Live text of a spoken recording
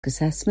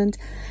assessment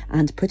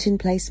and put in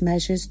place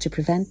measures to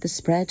prevent the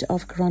spread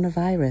of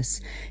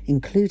coronavirus,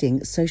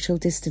 including social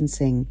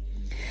distancing.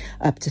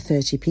 Up to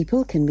 30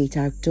 people can meet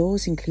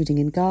outdoors, including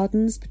in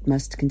gardens, but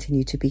must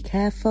continue to be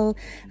careful.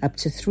 Up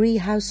to 3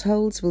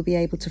 households will be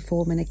able to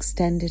form an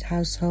extended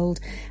household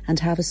and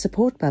have a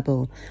support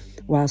bubble,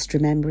 whilst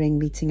remembering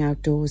meeting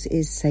outdoors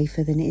is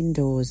safer than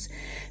indoors.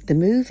 The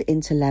move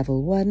into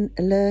level 1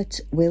 alert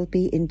will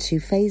be in 2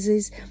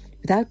 phases,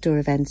 with outdoor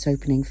events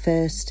opening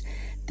first.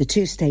 The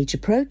 2-stage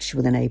approach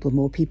will enable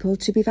more people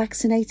to be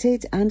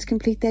vaccinated and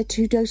complete their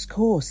 2-dose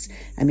course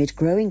amid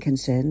growing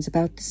concerns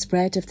about the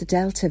spread of the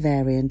Delta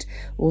variant,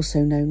 also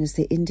known as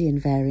the Indian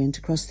variant,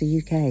 across the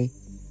UK.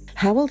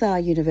 Hywel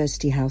Dda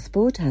University Health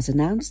Board has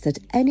announced that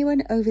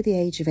anyone over the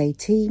age of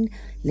 18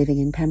 living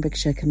in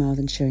Pembrokeshire,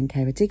 Carmarthenshire and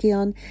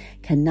Ceredigion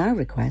can now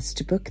request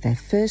to book their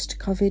first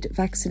COVID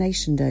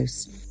vaccination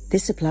dose.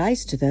 This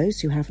applies to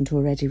those who haven't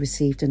already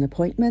received an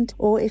appointment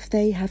or if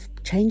they have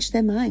changed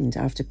their mind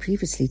after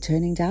previously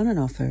turning down an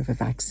offer of a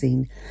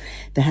vaccine.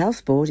 The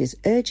Health Board is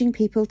urging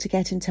people to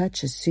get in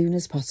touch as soon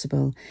as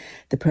possible.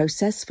 The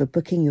process for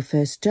booking your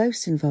first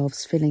dose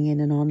involves filling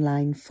in an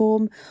online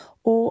form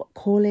or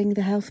calling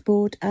the Health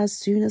Board as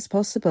soon as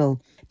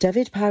possible.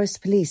 Dyfed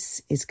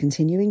Police is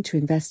continuing to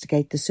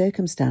investigate the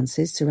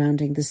circumstances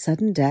surrounding the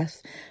sudden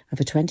death of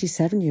a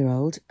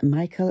 27-year-old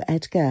Michael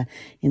Edgar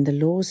in the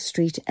Laws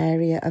Street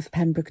area of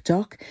Pembroke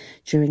Dock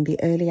during the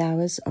early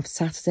hours of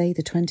Saturday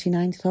the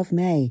 29th of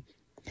May.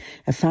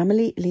 A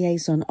family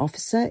liaison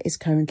officer is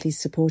currently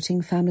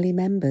supporting family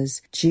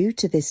members. Due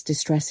to this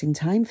distressing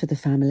time for the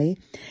family,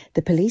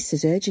 the police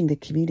is urging the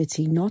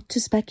community not to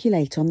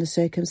speculate on the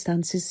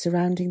circumstances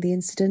surrounding the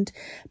incident,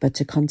 but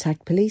to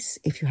contact police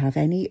if you have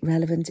any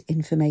relevant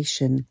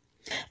information.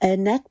 A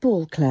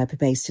netball club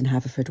based in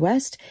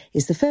Haverfordwest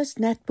is the first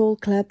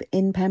netball club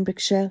in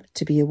Pembrokeshire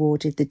to be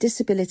awarded the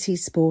Disability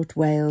Sport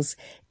Wales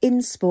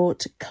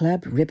In-Sport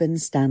Club Ribbon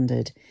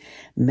Standard.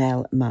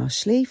 Mel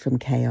Marshley from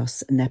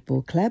Chaos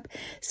Netball Club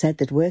said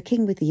that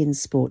working with the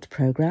In-Sport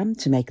programme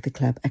to make the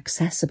club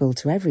accessible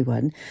to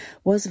everyone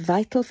was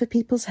vital for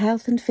people's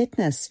health and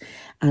fitness,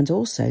 and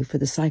also for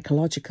the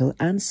psychological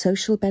and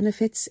social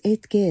benefits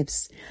it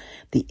gives.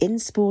 The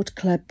In-Sport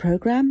Club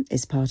programme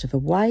is part of a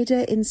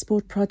wider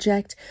In-Sport project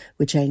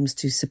which aims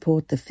to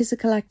support the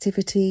physical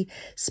activity,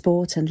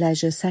 sport and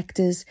leisure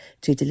sectors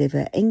to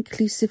deliver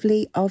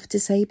inclusively of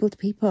disabled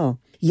people.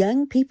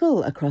 Young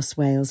people across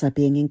Wales are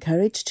being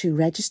encouraged to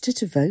register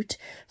to vote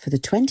for the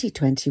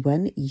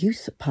 2021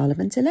 Youth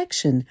Parliament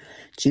election,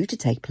 due to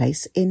take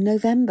place in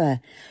November.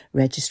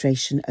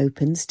 Registration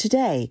opens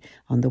today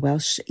on the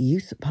Welsh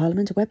Youth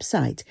Parliament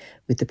website,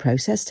 with the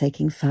process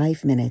taking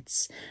 5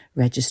 minutes.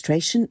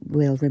 Registration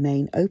will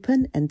remain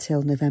open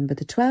until November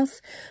the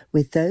 12th,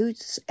 with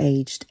those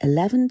aged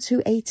 11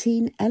 to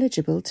 18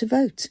 eligible to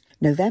vote.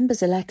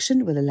 November's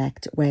election will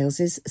elect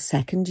Wales's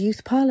second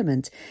youth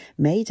parliament,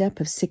 made up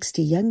of 60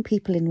 young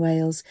people in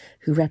Wales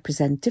who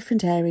represent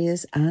different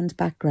areas and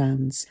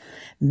backgrounds.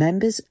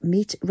 Members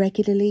meet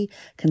regularly,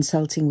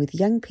 consulting with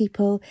young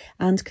people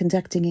and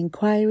conducting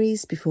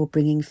inquiries before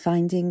bringing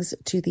findings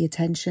to the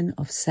attention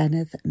of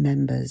Senedd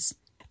members.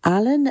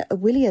 Alan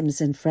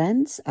Williams and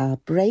friends are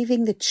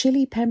braving the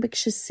chilly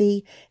Pembrokeshire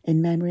Sea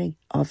in memory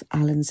of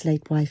Alan's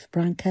late wife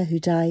Branca, who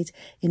died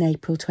in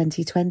April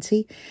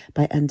 2020,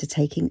 by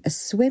undertaking a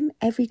swim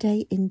every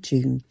day in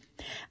June.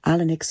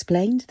 Alan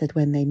explained that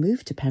when they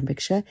moved to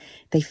Pembrokeshire,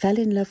 they fell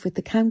in love with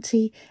the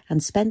county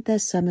and spent their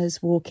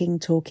summers walking,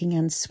 talking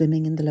and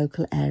swimming in the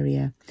local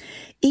area.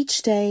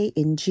 Each day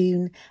in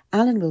June,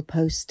 Alan will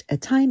post a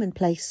time and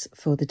place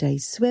for the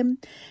day's swim.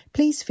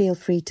 Please feel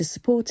free to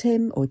support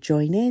him or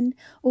join in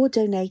or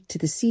donate to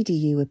the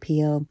CDU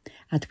appeal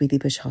at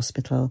Withybush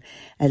Hospital.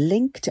 A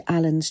link to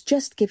Alan's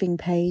Just Giving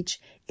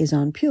page is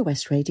on Pure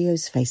West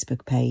Radio's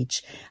Facebook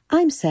page.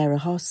 I'm Sara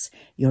Hoss.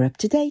 You're up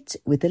to date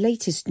with the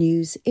latest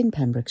news in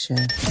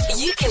Pembrokeshire.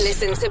 You can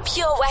listen to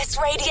Pure West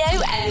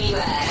Radio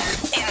anywhere.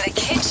 In the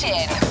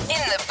kitchen,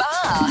 in the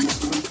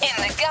bath, in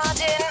the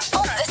garden,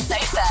 on the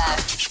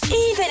sofa,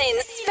 even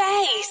in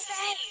space.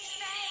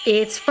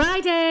 It's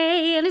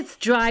Friday and it's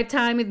drive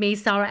time with me,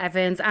 Sara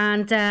Evans.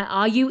 And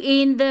are you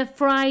in the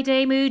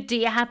Friday mood? Do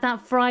you have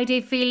that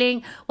Friday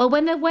feeling? Well,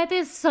 when the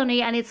weather's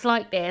sunny and it's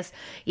like this,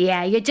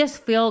 yeah, you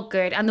just feel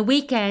good. And the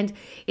weekend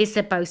is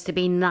supposed to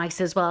be nice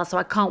as well, so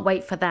I can't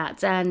wait for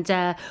that.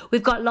 And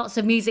we've got lots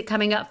of music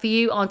coming up for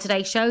you on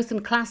today's show. Some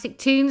classic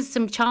tunes,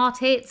 some chart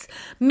hits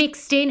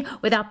mixed in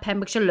with our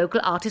Pembrokeshire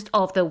Local Artist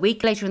of the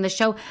Week later in the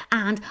show.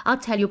 And I'll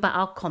tell you about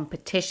our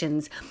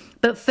competitions.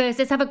 But first,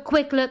 let's have a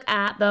quick look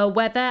at the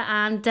weather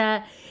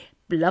and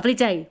lovely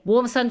day.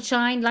 Warm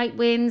sunshine, light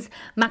winds,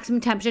 maximum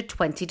temperature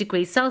 20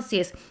 degrees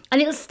Celsius.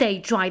 And it'll stay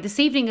dry this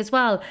evening as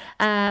well.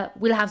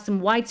 We'll have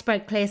some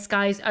widespread clear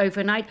skies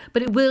overnight,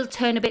 but it will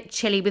turn a bit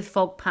chilly with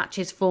fog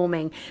patches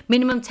forming.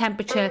 Minimum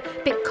temperature,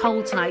 a bit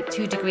cold tonight,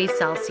 2 degrees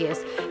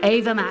Celsius.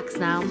 Ava Max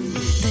now.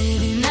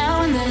 Baby,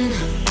 now and then,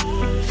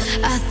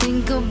 I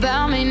think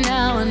about me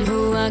now and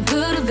who I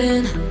could have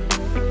been.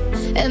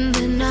 And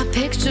then I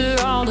picture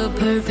all the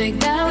perfect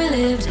that we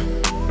lived.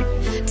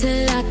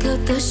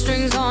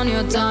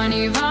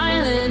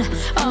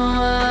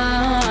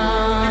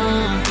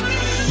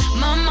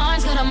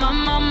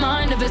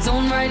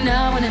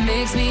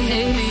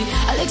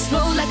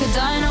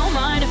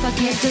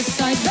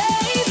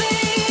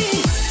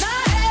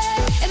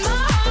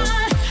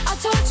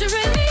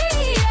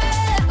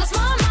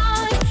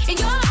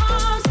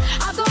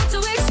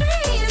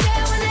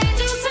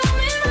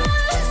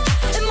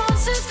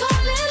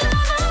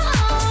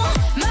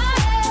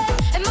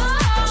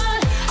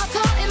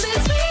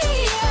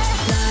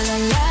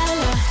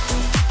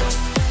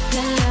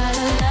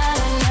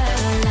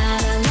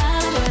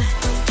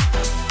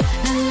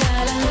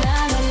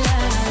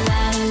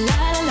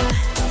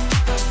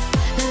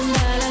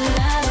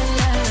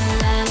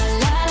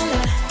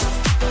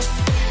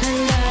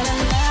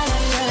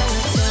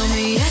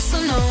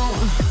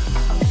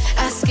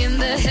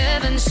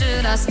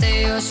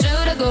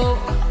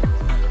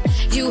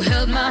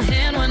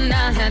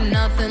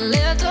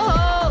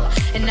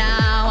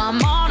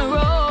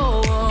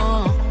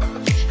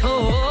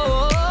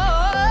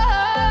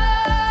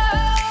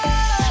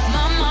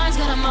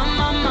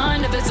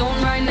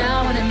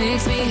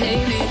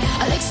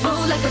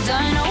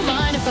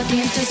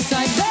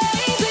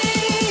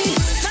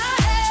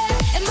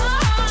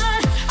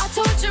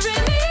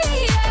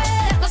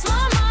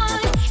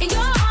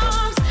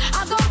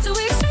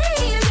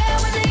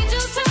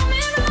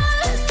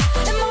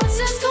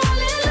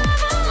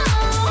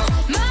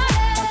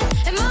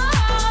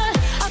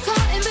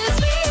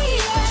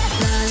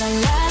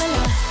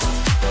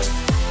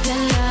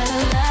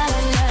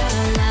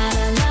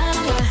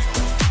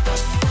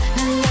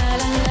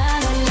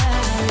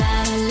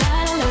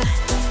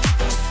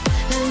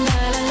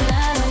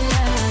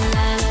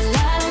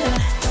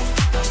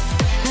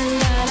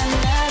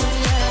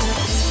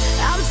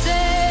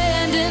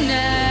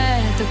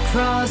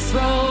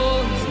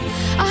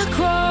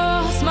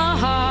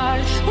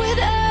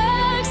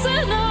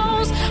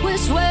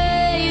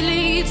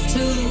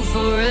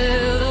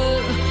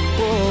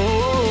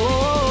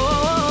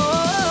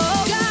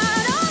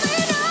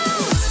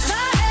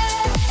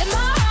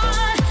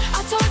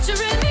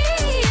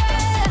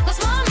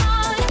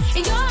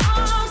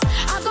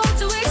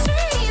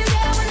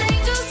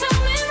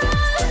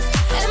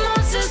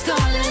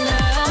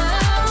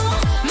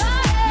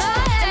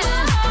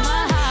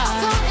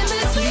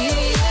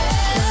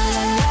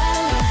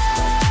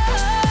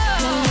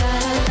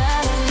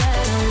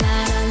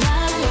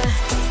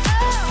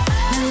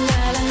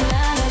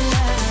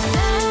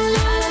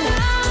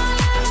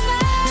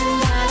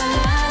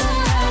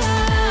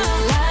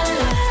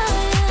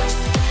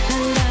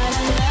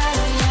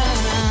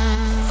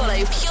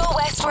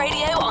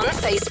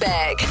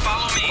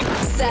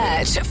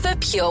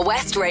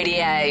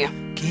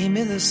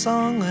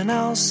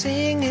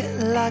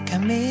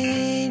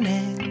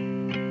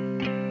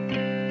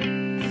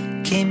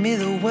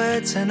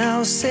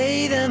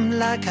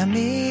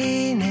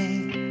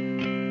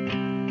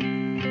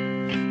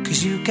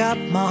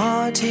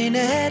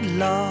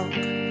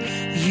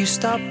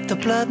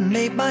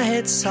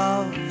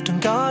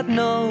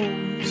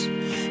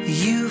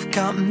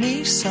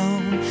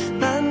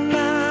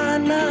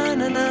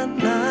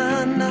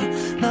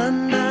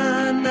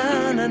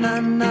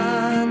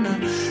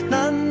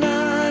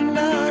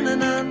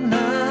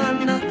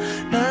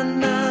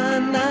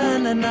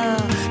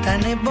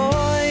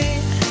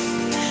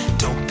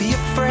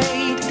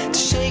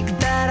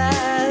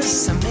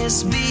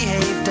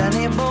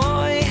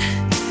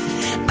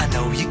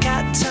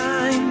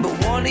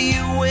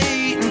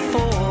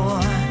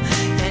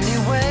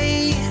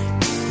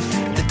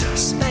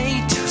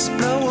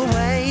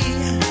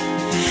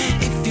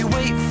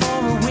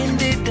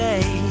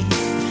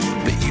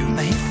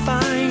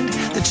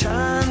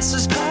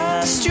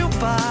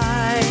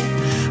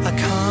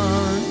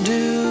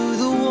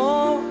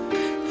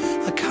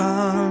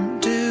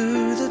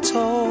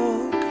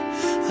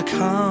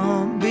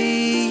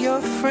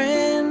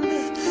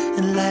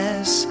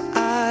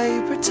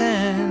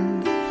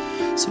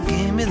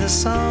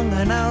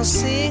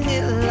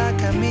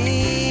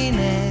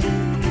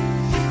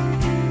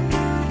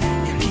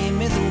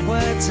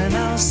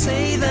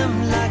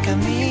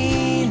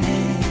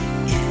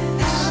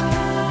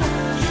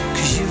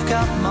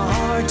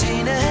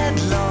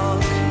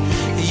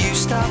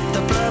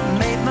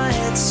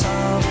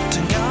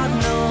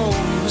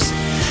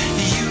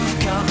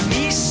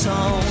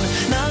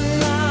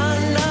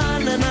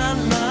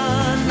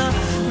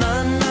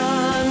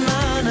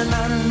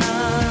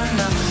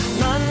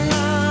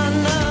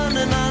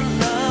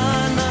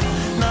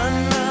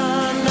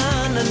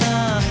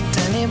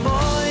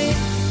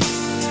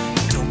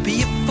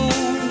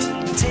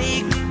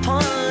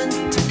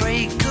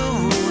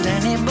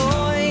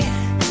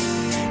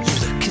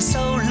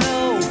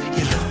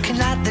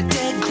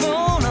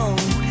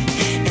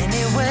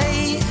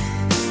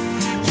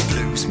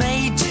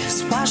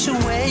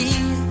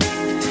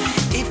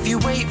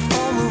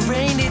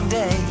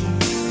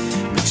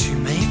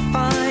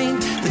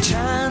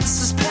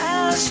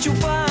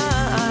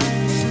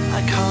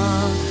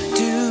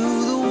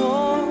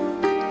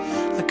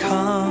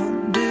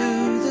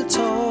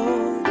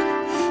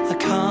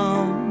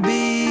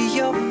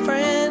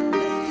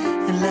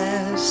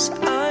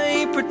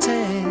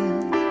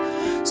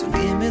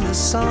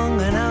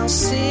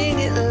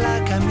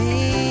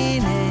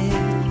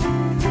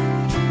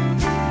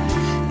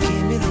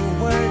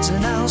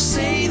 and I'll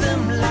say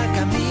them like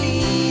I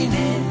mean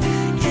it,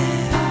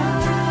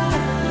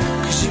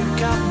 yeah. 'Cause you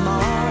got my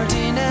heart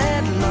in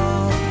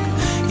headlock.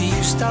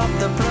 You stopped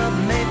the blood,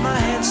 made my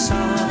head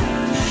soft.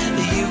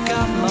 You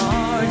got my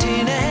heart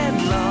in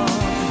headlock.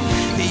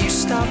 You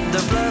stopped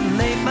the blood,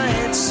 made my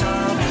head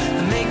soft.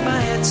 Make my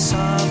head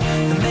soft,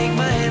 make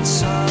my head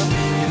soft.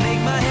 You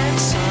make my head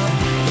soft,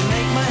 you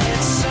make my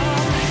head soft.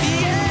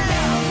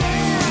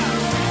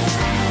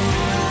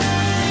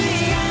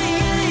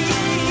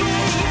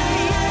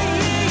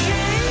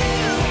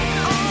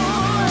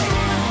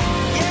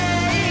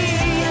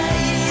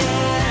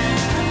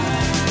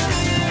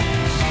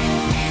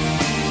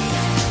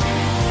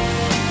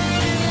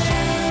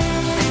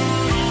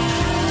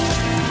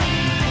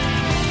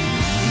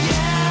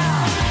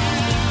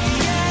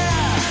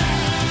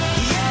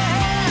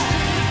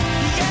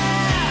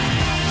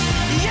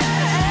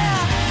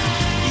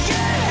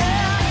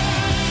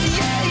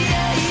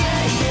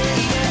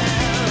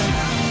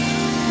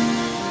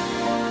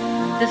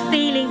 The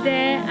feeling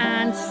there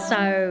and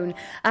sown.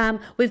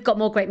 We've got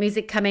more great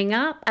music coming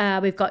up.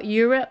 We've got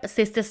Europe,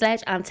 Sister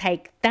Sledge and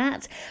Take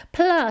That.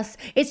 Plus,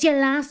 it's your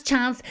last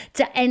chance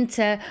to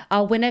enter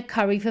our Winner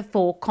Curry for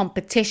 4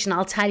 competition.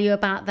 I'll tell you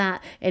about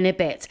that in a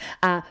bit.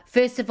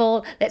 First of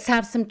all, let's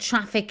have some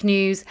traffic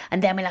news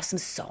and then we'll have some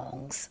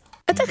songs.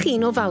 Ydych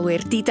chi'n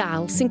ofalwyr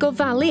di-dal sy'n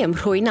gofalu ym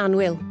Mhrwyn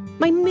Annwyl?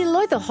 Mae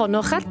miloedd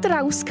ohonoch ar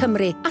draws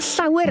Cymru a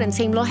llawer yn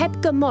teimlo heb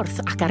gymorth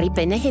ac ar ei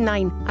ben eu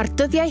hunain a'r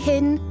dyddiau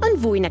hyn yn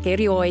fwy nag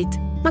erioed.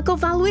 Mae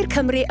gofalwyr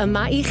Cymru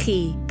yma i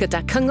chi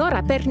gyda cyngor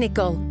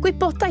abernigol,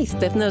 gwybodaeth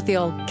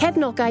defnyddiol,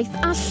 cefnogaeth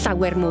a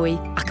llawer mwy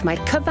ac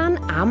mae'r cyfan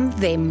am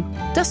ddim.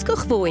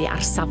 Dysgwch fwy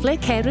ar safle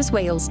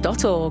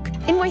carerswales.org.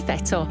 Unwaith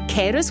eto,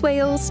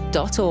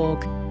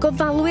 carerswales.org.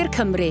 Gofalwyr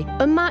Cymru,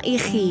 yma i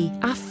chi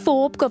a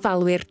phob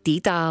gofalwyr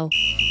di-dal.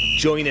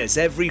 Join us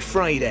every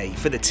Friday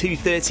for the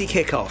 2:30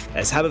 kickoff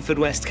as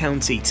Haverfordwest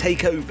County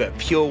take over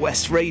Pure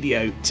West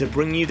Radio to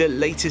bring you the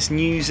latest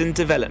news and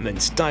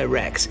developments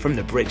direct from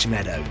the Bridge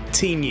Meadow.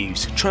 Team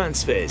news,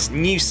 transfers,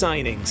 new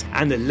signings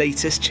and the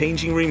latest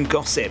changing room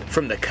gossip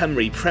from the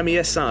Cymru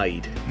Premier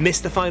side. Miss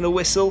the final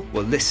whistle?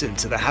 Well, listen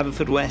to the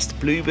Haverfordwest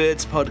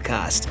Bluebirds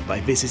podcast by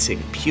visiting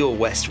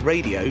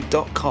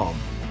purewestradio.com.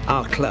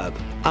 Our club,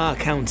 our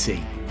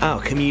county,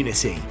 our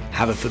community.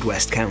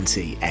 Haverfordwest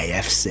County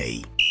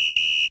AFC.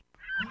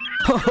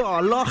 Oh,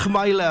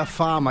 Lochmeyler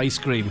Farm Ice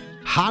Cream.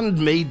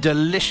 Handmade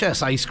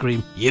delicious ice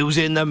cream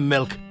using the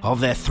milk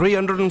of their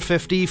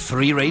 350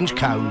 free-range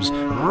cows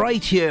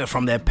right here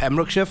from their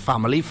Pembrokeshire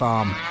family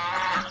farm.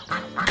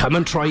 Come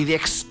and try the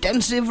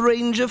extensive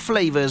range of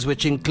flavours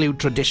which include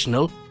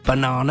traditional,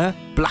 banana,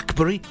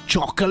 blackberry,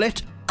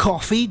 chocolate,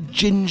 coffee,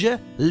 ginger,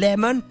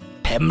 lemon,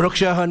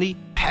 Pembrokeshire honey,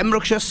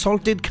 Pembrokeshire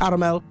salted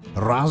caramel,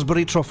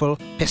 raspberry truffle,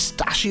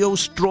 pistachio,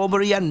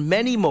 strawberry and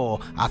many more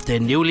at their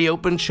newly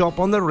opened shop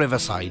on the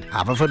Riverside,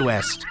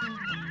 Haverfordwest.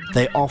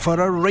 They offer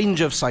a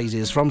range of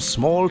sizes from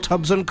small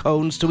tubs and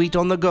cones to eat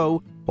on the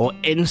go or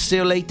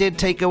insulated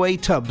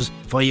takeaway tubs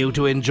for you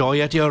to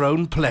enjoy at your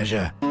own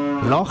pleasure.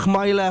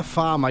 Lochmeyler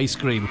Farm Ice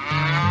Cream.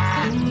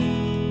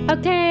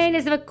 Okay,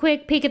 let's have a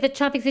quick peek at the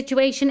traffic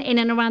situation in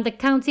and around the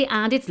county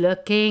and it's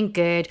looking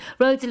good.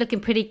 Roads are looking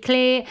pretty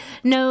clear,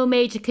 no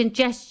major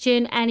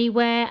congestion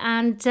anywhere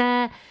and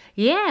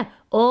yeah,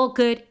 all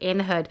good in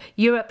the hood.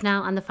 Europe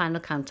now and the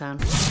final countdown.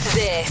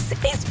 This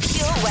is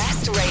Pure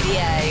West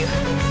Radio.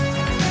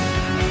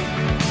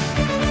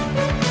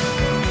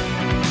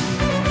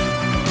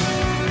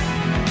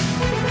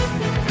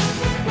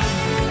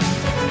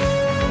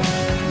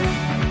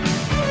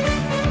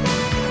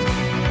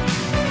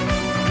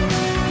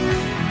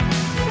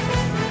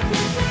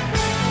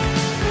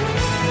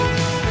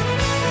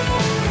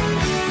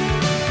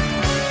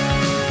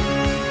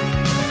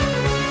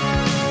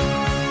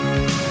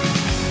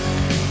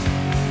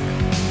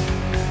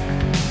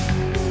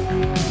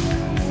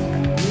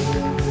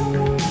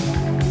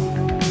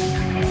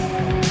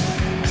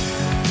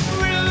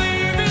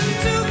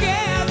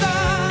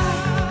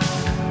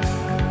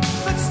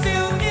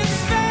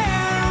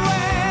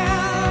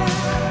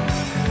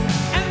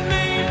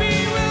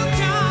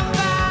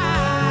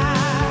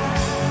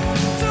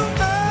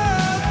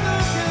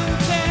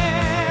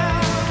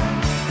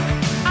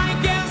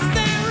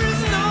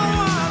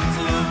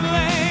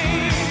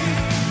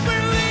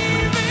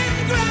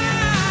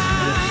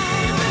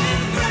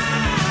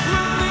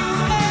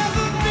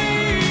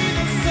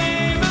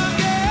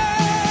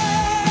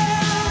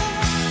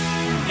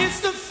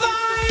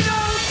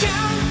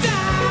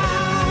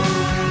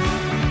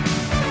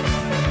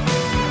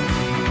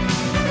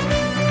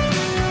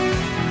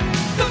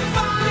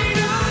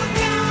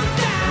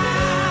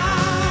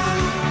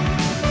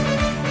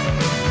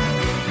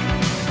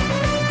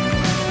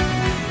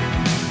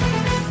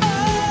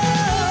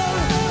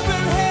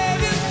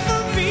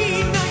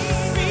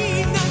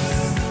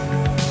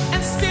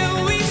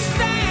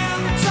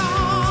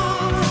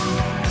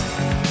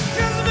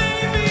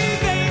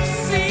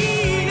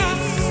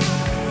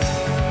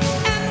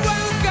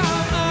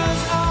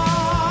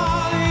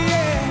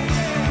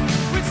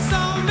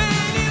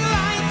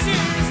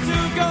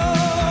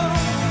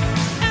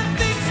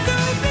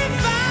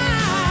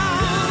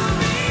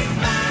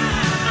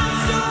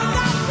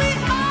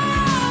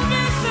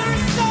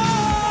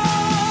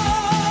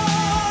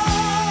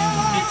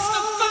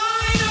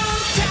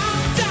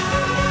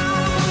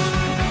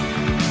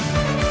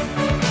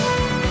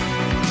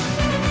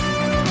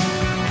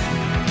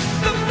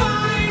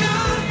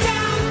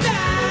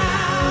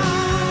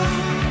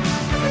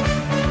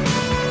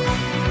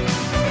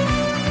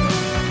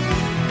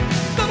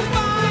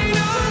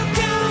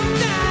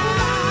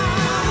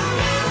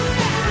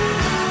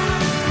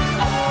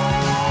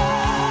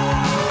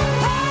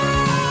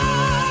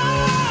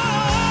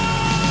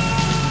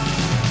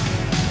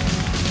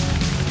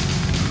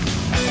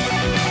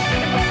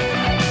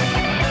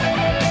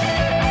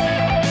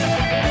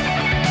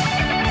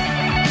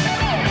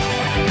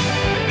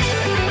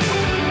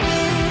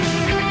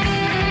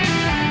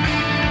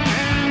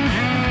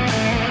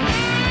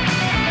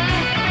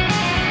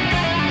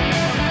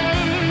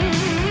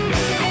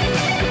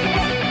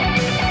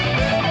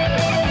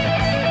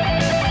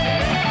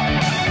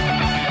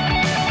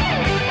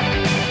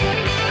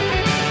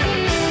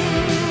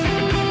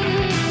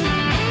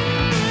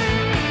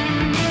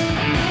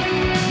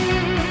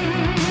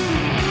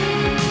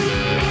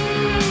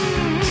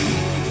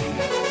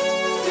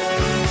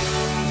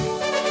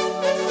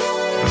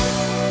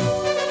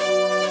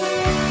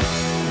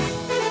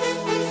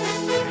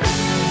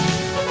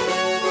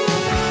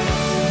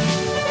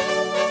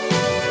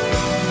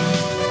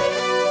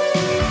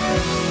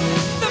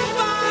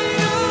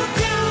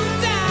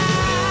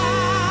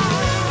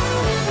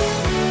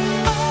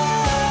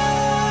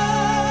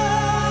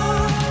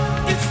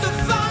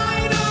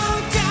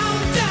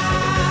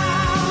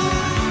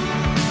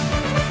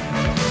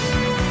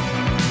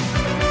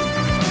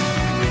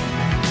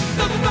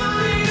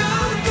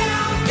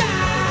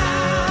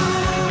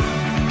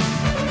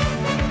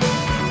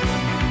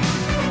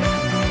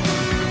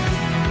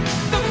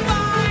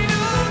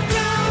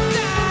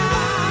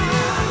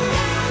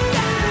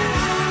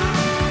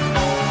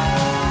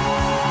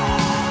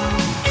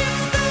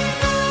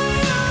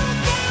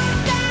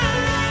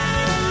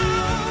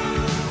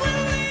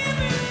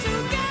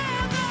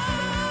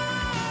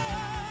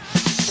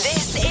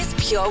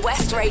 Pure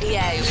West Radio.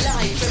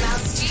 Live from our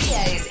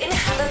studios in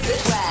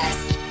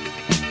Haverfordwest.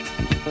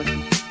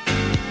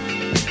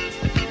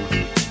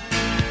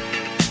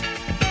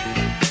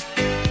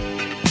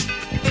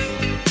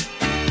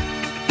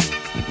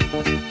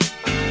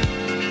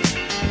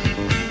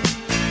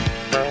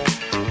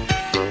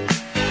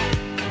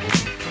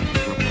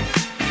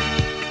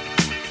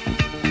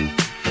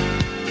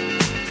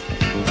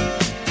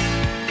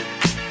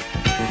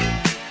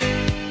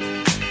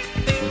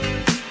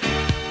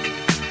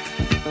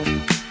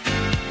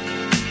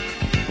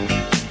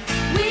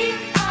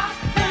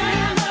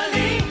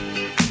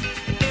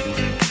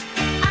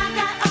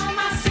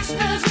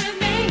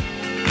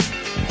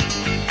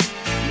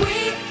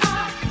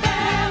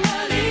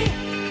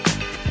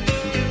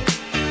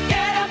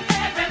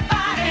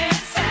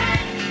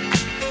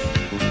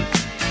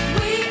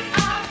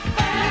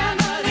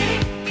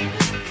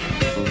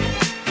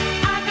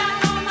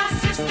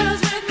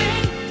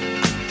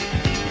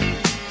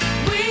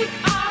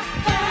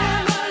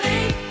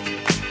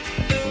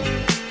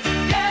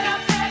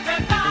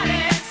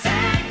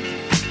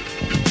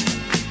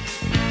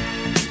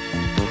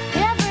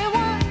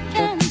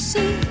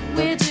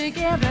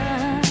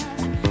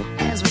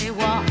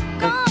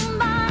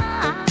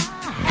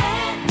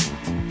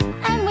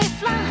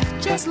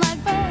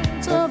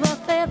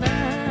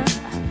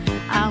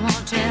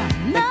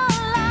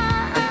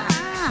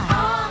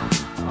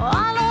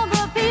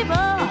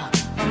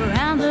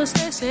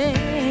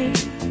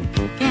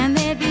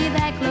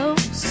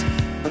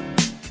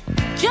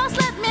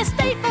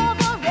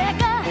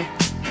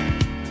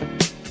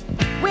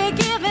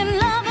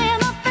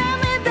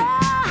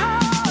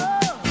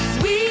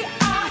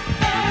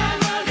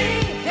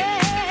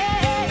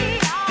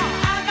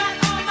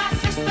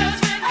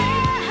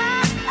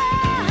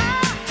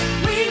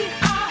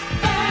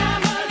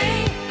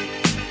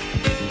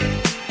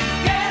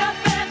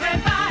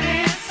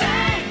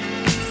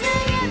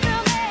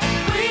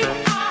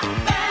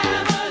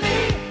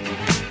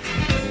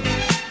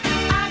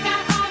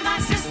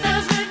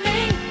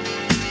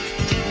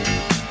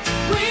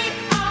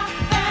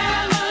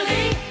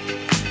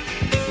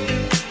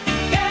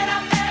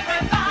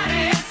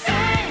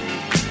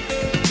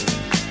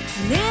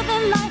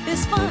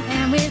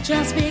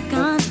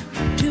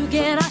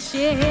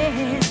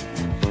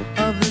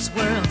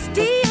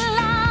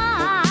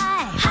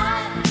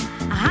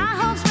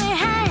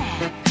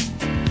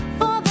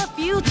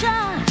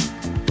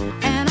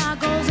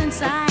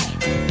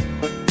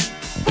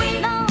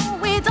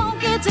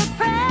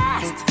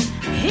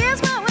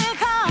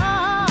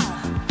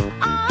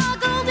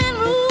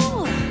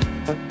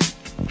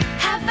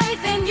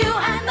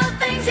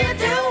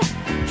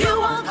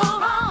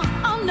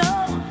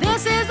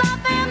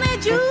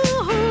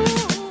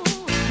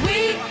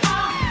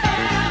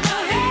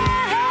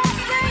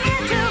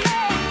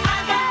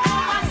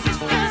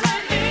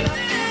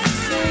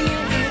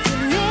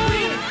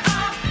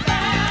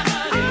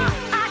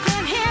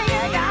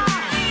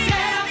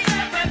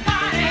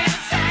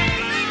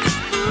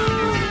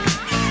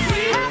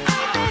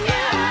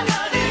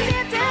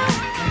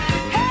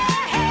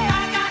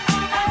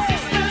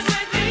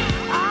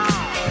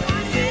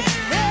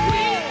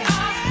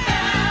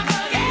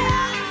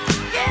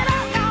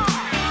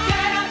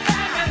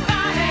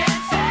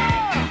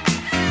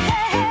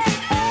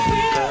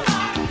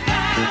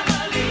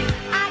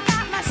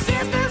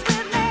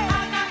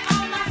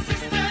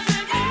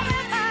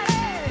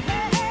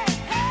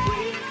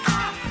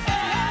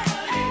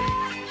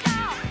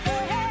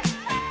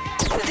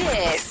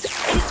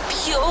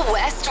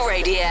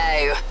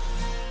 Radio.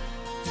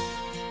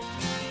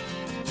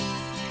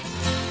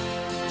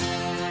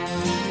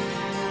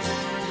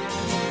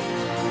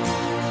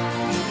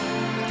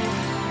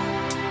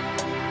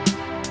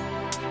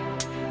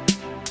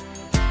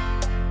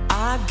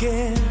 I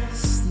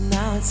guess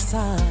now it's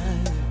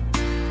time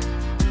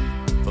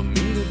for me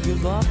to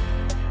give up.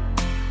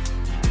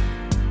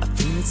 I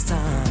feel it's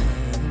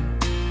time.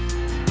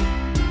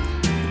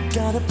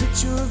 Got a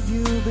picture of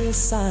you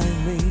beside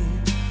me.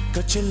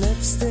 Got your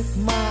lipstick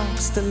mark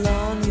still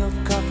on your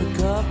coffee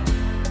cup.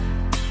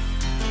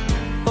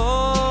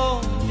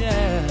 Oh,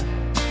 yeah.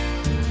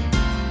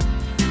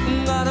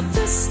 Got a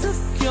fist of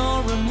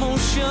pure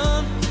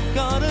emotion.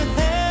 Got a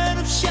head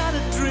of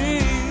shattered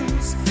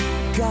dreams.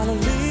 Gotta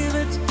leave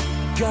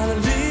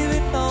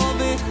it all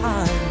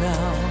behind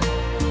now.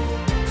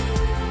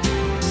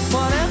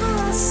 Whatever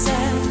I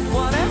said,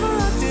 whatever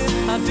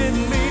I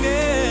didn't mean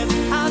it.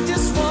 I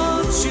just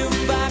want you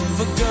back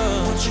for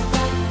good. Want you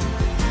back.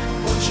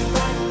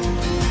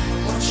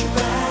 Want you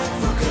back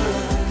for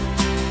good.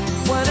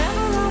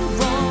 Whenever I'm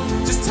wrong,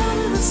 just tell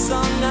me the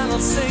song and I'll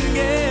sing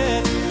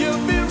it.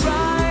 You'll be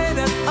right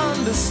and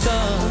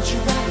understood. Want you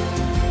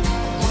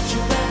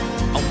back,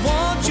 I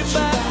want you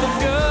back for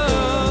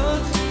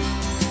good.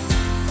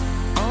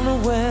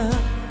 Unaware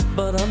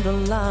but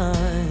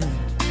underlined,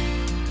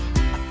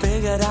 I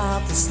figured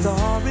out the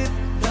story.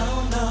 No,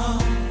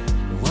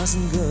 it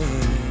wasn't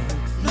good.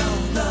 No.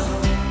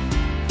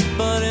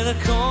 But in a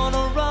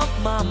corner of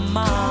my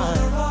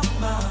mind,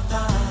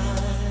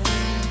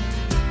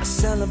 I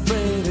said,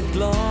 celebrated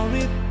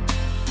glory,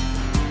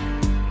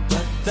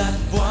 but that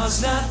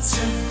was not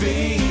to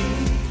be.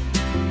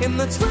 In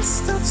the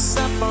twist of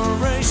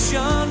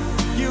separation,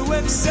 you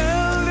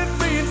excelled at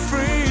being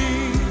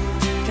free.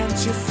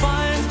 Can't you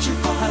find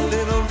a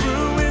little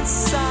room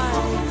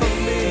inside for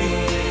me?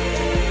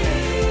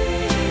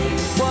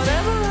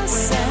 Whatever I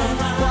said,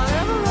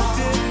 whatever I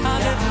did, I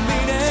didn't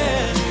mean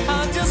it. I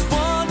just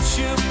want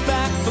you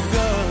back for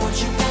good. Want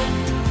you back,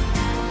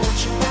 want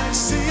you back.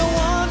 See, I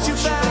want you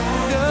back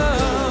for good.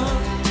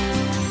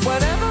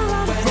 Whatever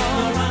I'm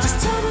wrong, just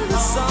tell me the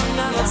song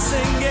and I'll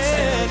sing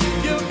it.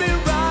 You'll be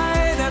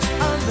right and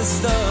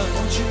understood.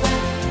 Want you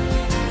back,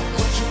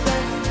 want you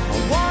back. I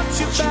want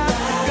you back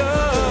for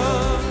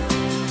good.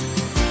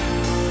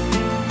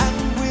 And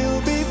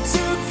we'll be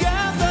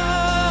together.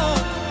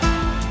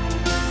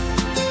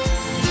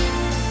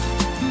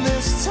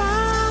 This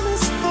time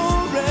is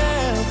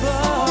forever.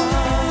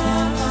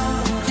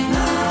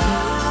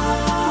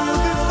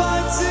 We'll be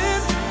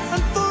fighting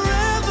and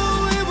forever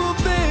we will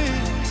be.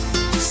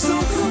 So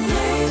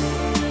complete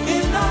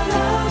in our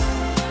love,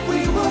 we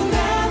will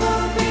never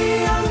be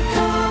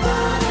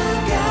uncovered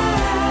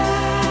again.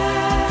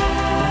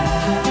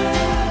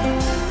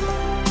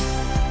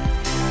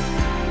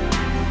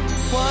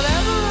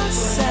 Whatever I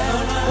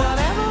said,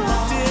 whatever I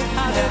did,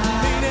 I didn't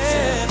mean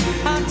it.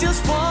 I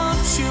just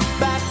want you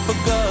back for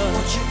good.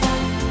 Want you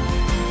back,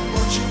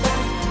 want you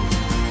back,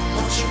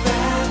 want you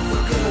back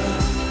for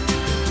good.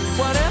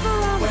 Whatever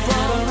I'm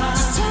wrong,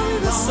 just tell me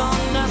the song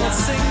and I'll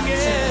sing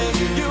it.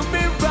 You'll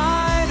be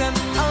right and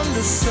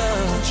understood.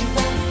 Want you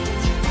back,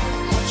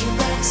 want you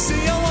back.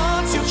 See, I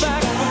want you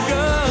back for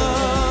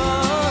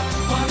good.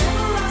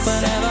 Whatever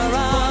I'm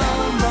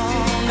wrong,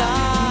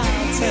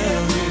 I'll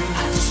tell you.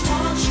 I just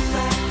want you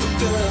back for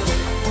good.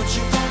 Want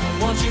you back,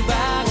 want you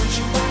back, want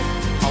you back.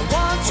 I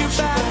want you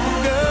back for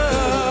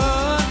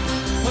good.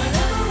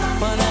 Whenever I'm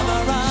wrong,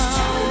 I'll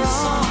tell you.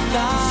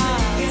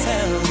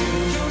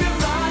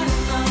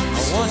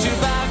 I want you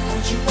back,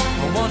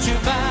 I want you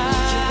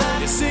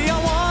back. You see, I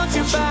want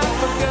you back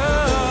for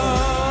good.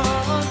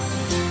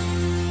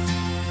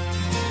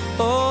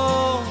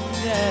 Oh,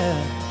 yeah.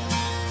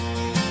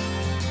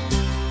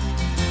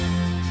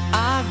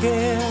 I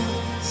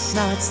guess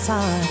now it's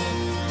time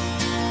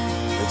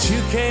that you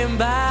came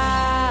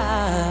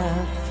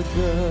back for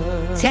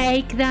good.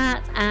 Take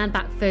that and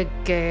back for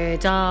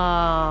good.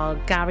 Oh,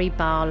 Gary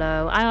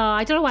Barlow. Oh,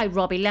 I don't know why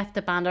Robbie left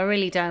the band. I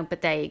really don't.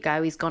 But there you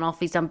go. He's gone off.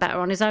 He's done better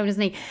on his own,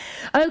 hasn't he?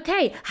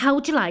 Okay. How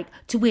would you like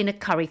to win a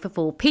curry for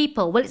 4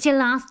 people? Well, it's your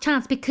last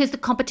chance because the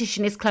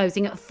competition is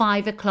closing at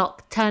 5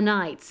 o'clock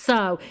tonight.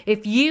 So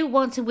if you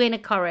want to win a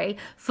curry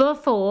for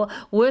 4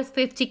 worth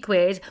 50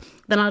 quid,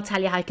 then I'll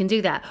tell you how you can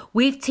do that.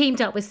 We've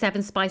teamed up with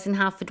 7 Spice in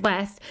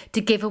Haverfordwest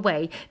to give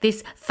away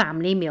this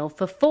family meal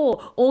for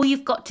 4. All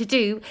you've got to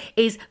do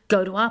is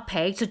go to our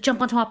page. So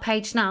jump onto our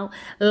page now,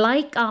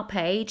 like our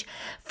page,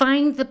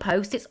 find the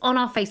post. It's on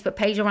our Facebook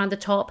page around the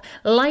top.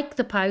 Like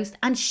the post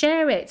and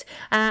share it.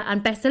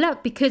 And best of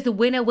luck because the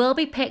winner will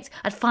be picked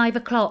at 5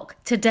 o'clock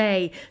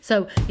today.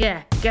 So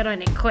yeah, get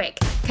on it quick.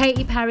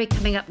 Katy Perry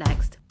coming up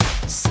next.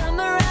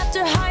 Summer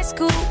after high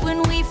school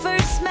when we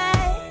first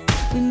met,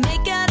 we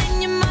make out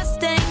in your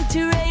Mustang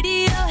to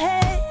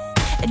Radiohead.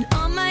 And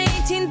on my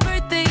 18th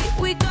birthday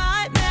we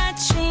got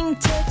matching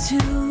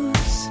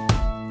tattoos.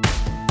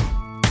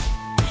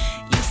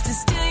 Used to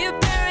steal your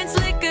parents'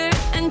 liquor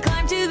and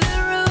climb to the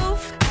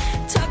roof.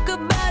 Talk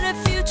about a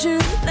future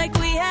like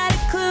we had a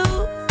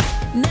clue.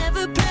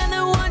 Never planned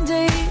that one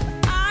day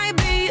I'd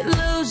be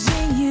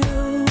losing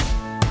you.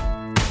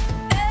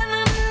 And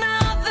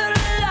another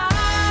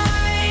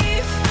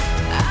life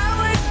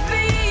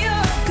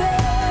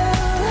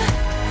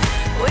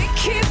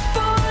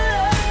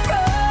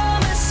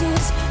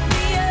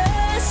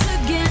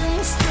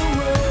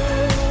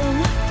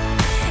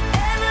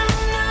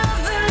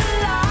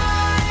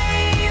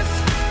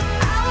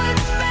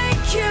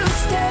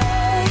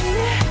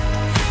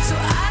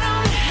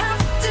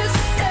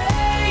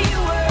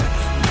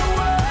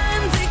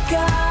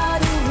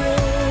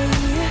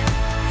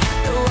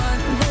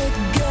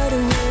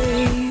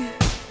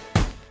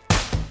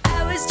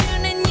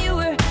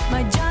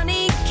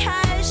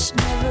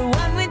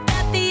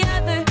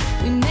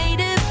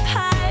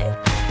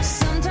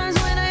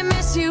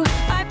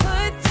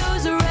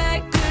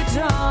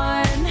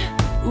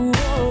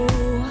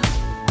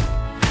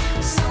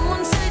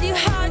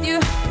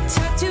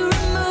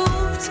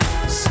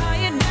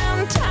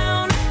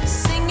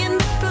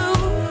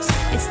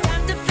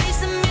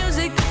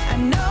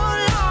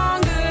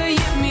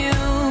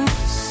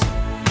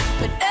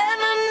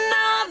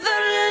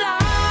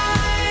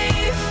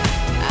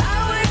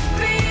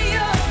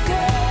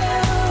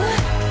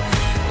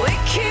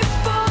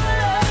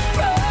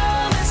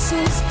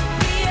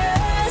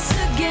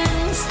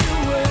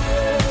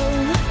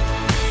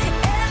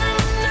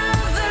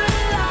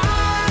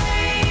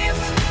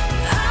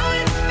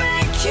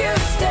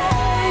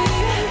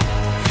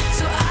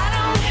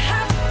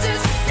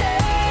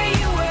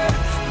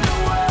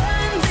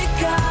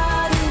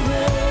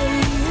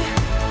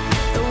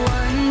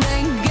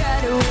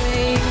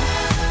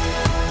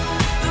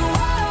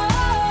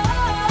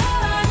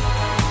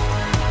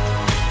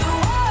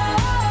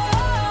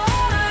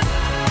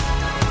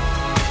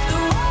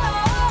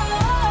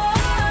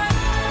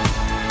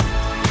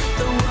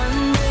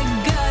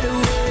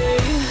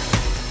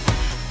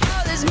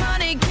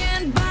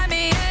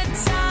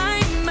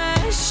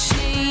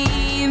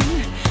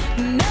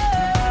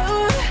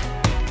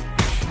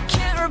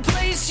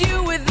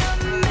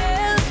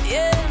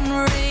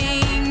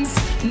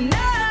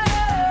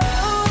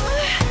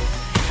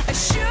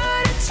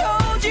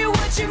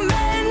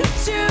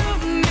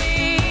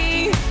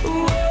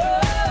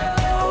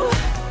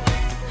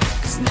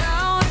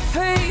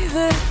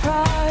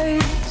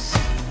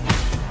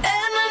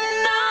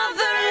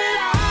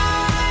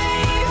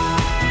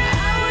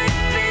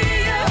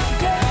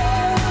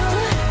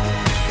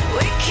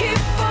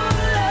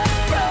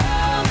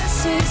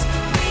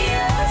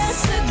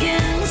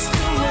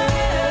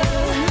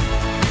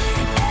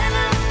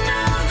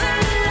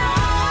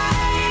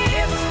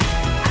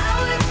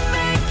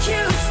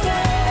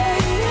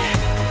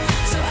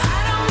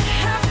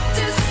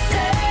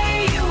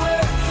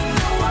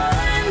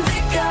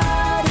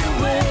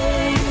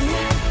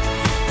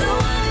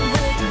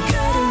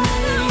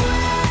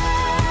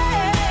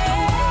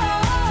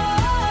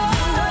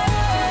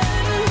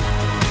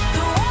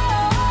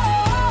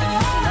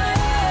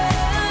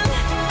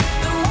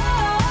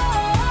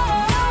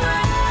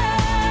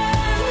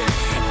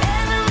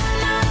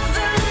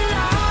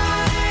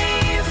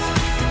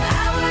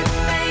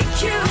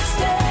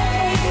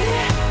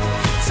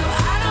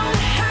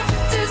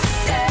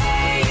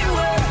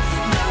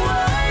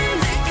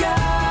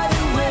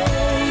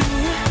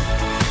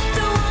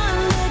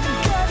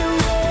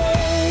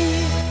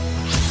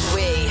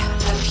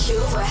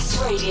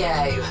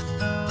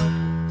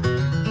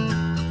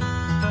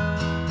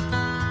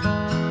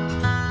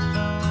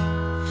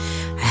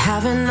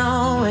haven't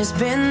always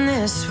been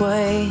this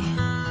way.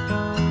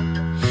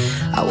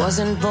 I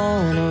wasn't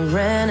born a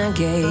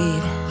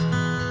renegade.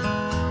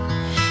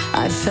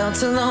 I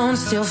felt alone,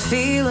 still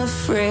feel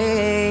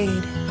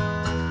afraid.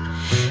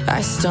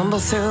 I stumble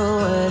through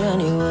it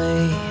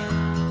anyway.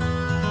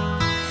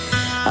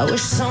 I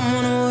wish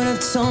someone would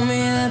have told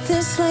me that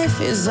this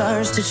life is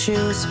ours to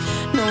choose.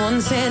 No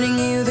one's handing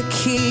you the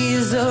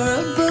keys or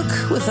a book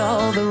with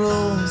all the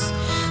rules.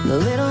 The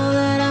little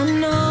that I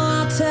know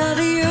I'll tell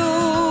you.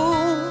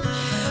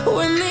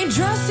 When they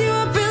dress you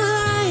up in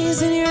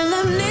lies and you're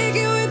left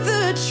naked with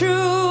the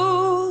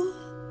truth,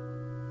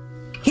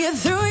 you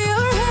threw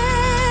your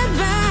head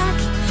back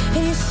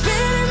and you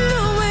spin in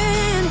the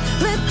wind.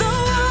 Let the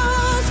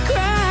walls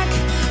crack,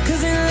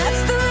 'cause it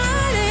lets the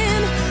light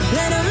in.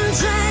 Let them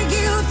drag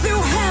you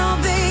through hell.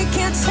 They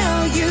can't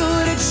tell you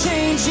to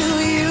change who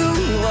you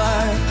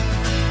are.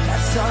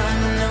 That's all I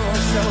know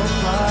so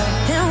far.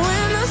 And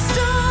when the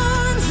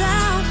storm's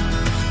out,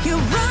 you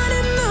run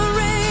in the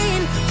rain.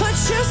 Put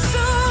your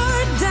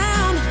sword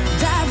down,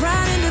 dive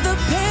right into the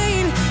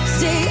pain.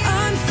 Stay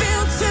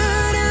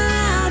unfiltered and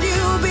loud.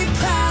 You'll be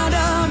proud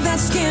of that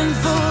skin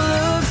full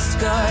of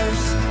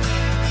scars.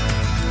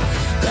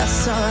 That's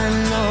all I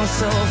know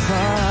so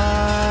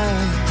far.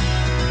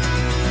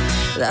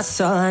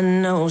 That's all I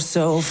know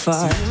so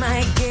far. So you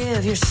might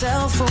give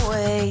yourself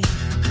away,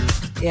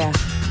 yeah,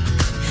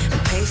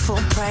 and pay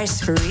full price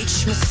for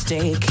each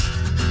mistake.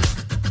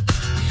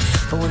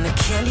 But when the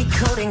candy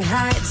coating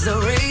hides the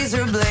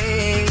razor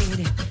blade,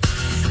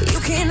 you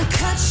can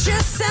cut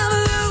yourself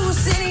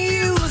loose and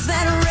use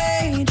that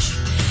rage.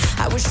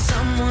 I wish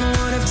someone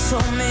would have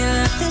told me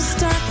that this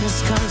darkness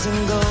comes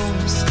and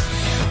goes.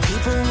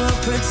 People will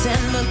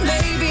pretend, but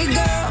baby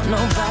girl,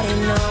 nobody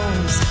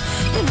knows.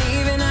 And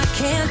even I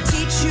can't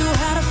teach you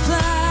how to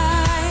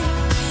fly,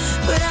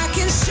 but I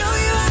can show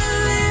you how to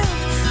live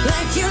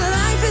like your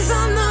life is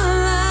on the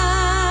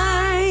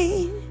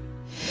line.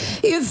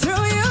 You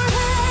throw your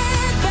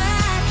head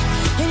back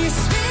and you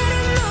spin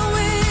in the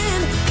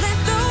wind. Let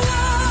the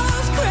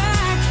walls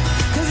crack,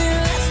 'cause it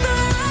lets the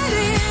light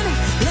in.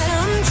 Let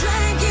them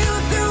drag you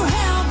through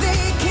hell.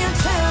 They can't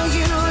tell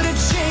you to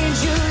change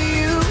who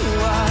you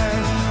are.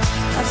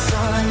 That's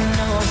all I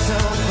know so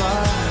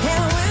far.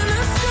 And when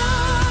the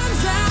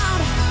storm's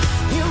out,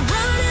 you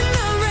run in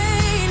the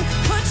rain.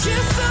 Put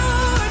your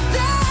sword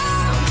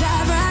down,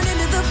 dive right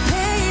into the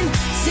pain.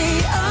 Stay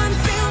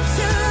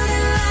unfiltered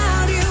and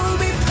loud. You'll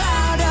be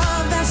proud of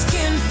that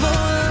skin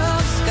full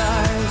of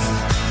scars.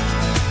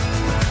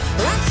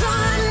 That's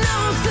all I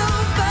know so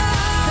far.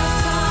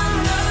 That's all I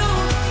know.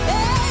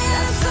 Yeah,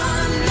 that's all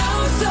I know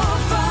so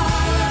far.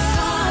 That's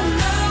all I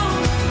know.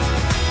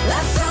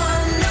 That's all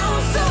I know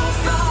so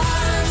far.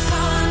 That's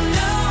all I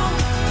know.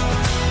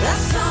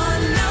 That's all I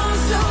know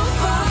so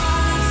far.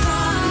 That's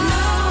all I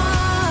know.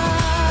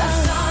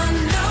 That's all I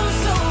know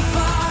so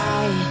far.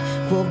 I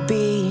will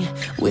be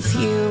with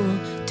you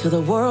till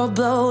the world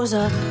blows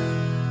up.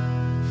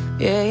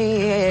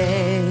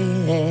 Yes.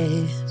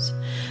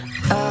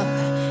 Up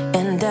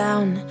and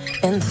down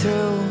and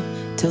through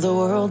till the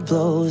world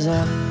blows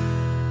up.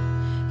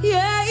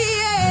 Yeah,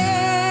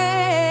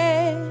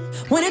 yeah.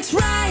 When it's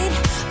right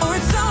or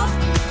it's all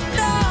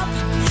up,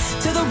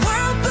 till the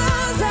world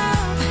blows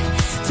up,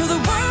 till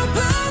the world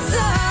blows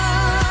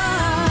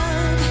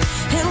up.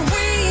 And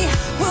we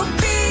will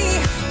be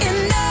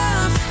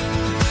enough.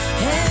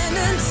 And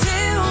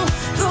until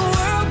the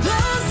world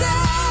blows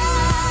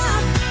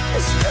up,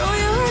 just throw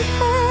your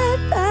head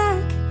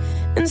back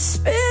and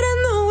spit in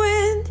the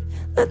wind.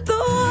 Let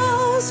the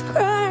walls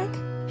crack,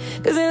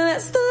 'cause it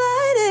lets the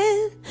light in.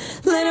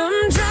 Let them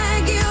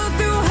drag you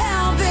through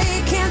hell. They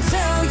can't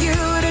tell you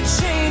to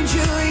change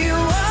who you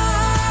are.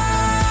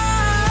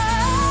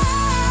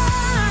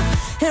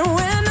 And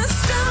when the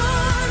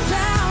storm's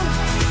out,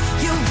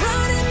 you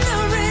run in the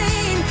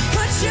rain.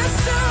 Put your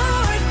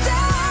sword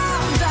down,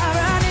 dive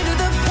right into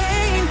the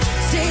pain.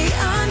 Stay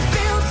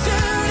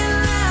unfiltered and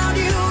loud.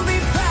 You'll be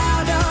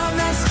proud of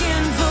that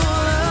skin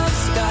full of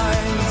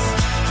scars.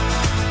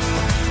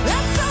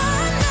 That's all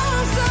I know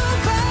so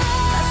far.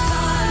 That's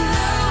all I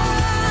know.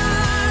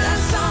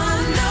 That's all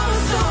I know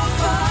so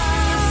far.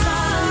 That's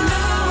all I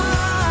know.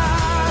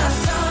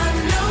 That's all I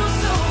know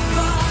so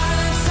far.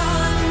 That's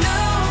all I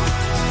know.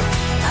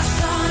 That's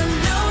all I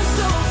know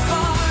so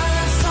far.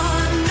 That's all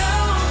I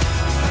know.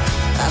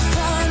 That's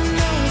all I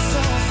know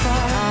so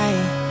far. I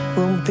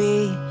will be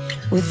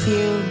with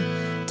you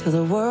till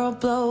the world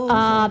blows.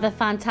 Ah, the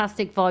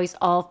fantastic voice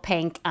of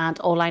Pink and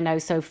All I Know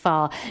So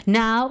Far.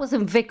 Now,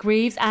 some Vic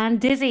Reeves and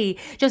Dizzy.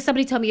 Just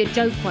somebody told me a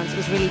joke once, it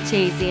was really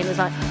cheesy, and it was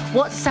like,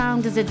 what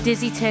sound does a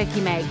dizzy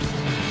turkey make?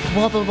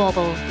 Wobble,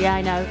 wobble. Yeah,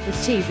 I know,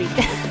 it's cheesy.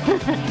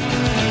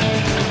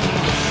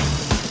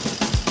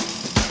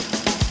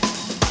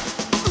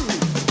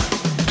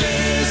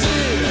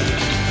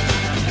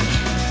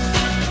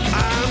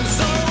 I'm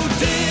so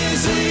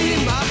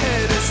dizzy, my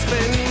head is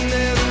spinning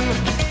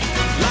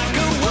like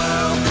a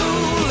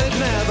whirlpool, it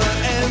never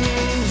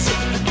ends.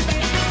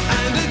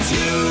 And it's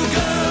you,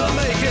 girl,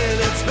 making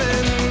it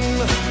spin.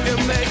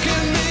 You're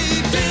making me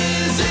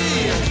dizzy.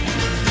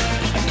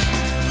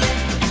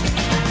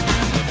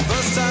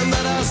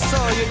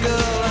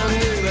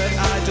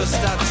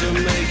 got to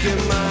make you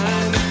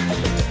mine.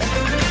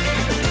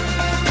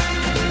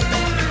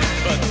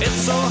 But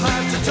it's so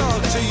hard to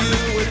talk to you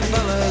with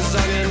fellas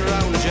hanging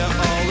round you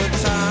all the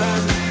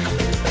time.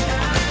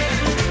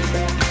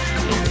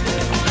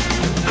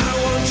 I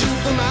want you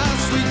for my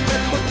sweet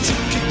pet, but you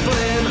keep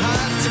playing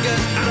hard to get.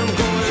 I'm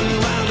going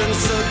round in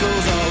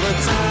circles all the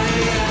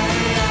time.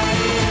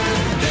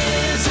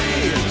 Daisy,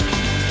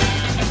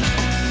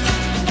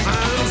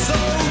 I'm so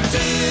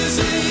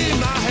dizzy,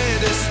 my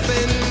head is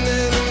spinning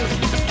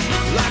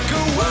like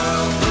a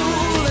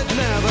whirlpool, it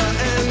never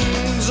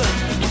ends.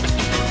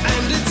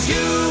 And it's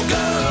you,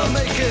 girl,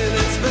 making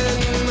it spin.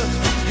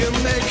 You're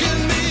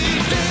making me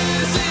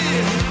dizzy.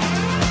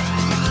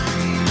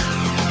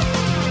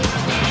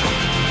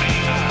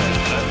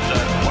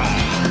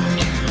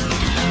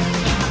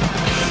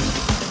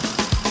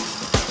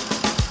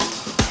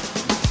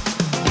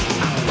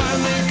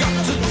 Finally got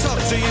to talk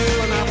to you,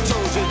 and I've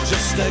told you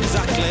just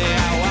exactly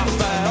how I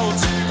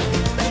felt.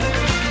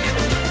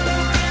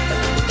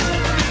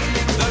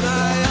 Then I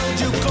held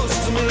you close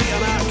to me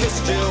and I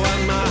kissed you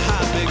and my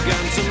heart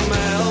began to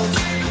melt.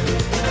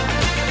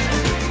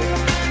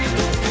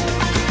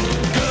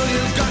 Girl,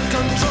 you've got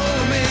control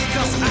of me,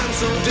 'cause I'm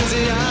so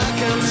dizzy I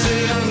can't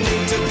see. I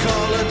need to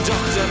call a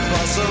doctor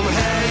for some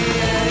hey,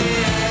 hey,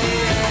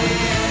 hey, hey,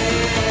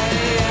 hey,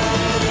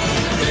 hey.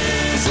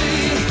 Dizzy,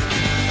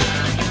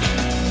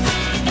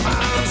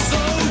 I'm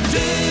so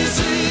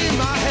dizzy,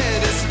 my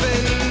head is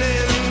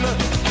spinning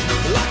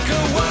like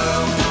a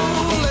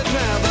whirlpool, it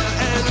never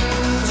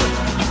ends.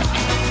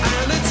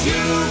 And it's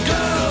you,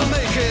 girl,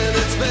 making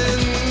it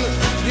spin.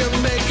 You're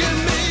making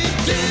me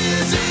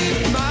dizzy,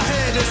 my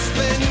head is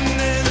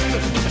spinning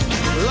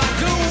like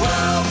a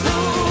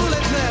whirlpool,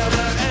 it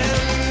never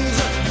ends.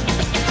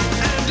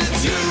 And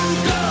it's you,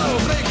 girl,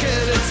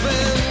 making it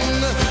spin.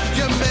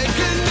 You're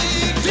making me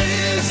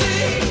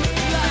dizzy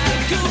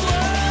like a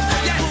whirlpool.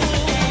 Yeah,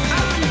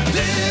 I'm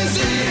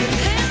dizzy.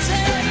 His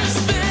head is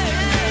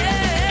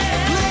spinning.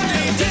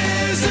 Bloody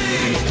dizzy.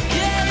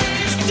 Yeah,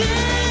 he's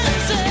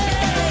dizzy.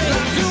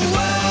 Like a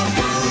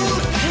whirlpool.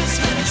 His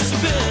head is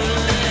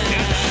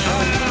spinning.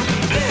 I'm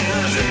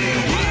dizzy.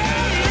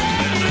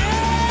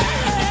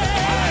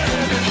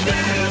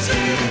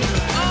 Dizzy.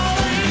 Oh,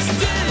 he's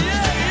dizzy.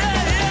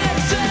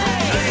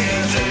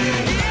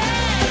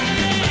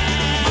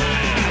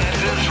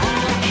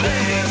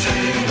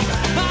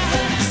 My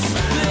head is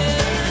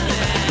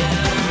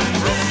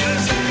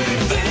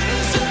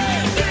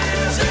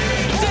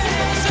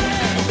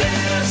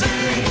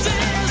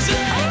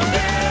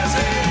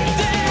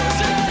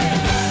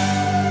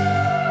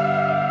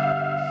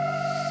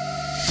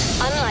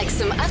Unlike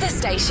some other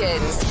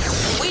stations,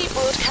 we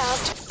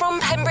broadcast from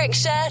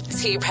Pembrokeshire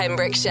to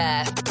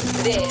Pembrokeshire.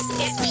 This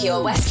is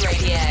Pure West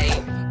Radio.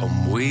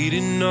 I'm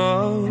waiting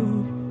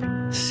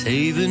up,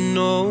 saving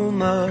all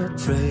my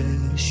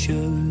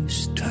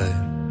precious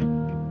time.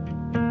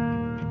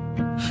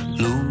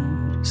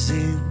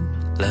 Losing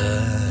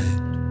light,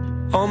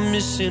 I'm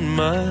missing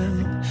my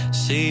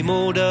same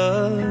old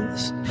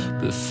us.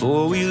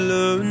 Before we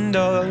learned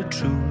our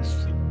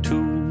truth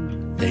too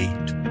late.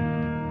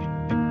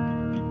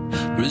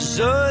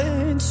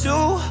 Resigned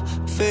to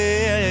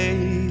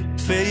fade,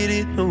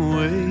 fading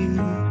away.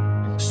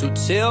 So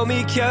tell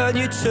me, can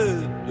you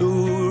turn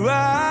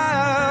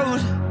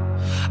around?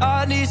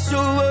 I need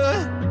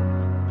someone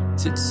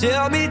to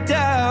tear me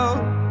down.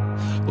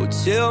 Or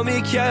tell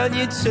me, can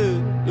you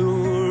turn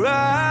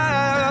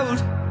around?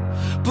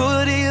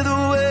 But either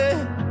way,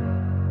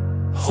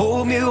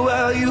 hold me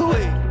while you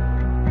wait.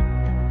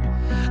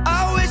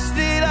 I wish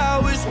that I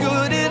was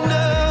good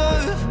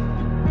enough.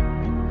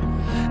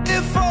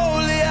 If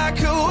only I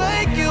could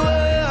wake you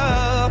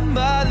up.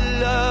 My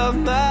love,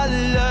 my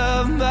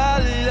love, my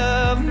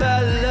love, my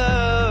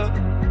love.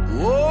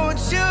 Won't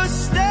you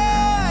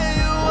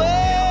stay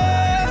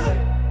away?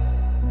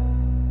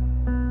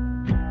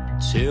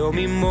 Tell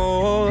me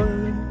more.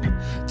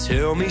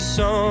 Tell me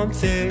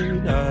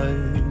something I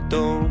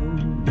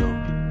don't know.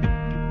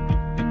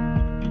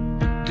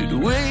 Did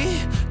we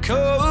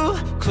come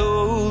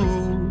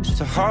close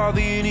to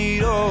having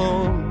it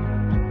all?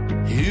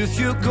 If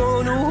you're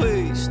gonna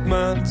waste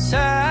my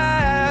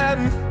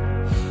time,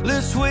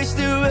 let's waste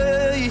it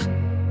right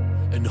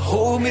and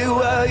hold me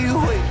while you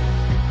wait.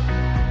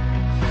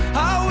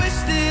 I wish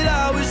that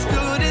I was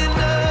good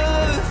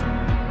enough.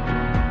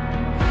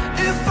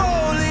 If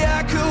only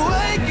I could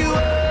wake you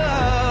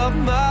up.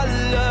 My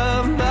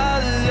love, my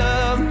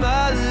love,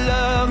 my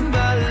love,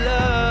 my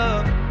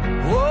love.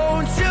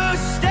 Won't you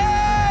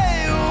stay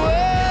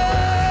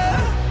away?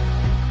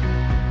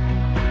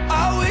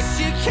 I wish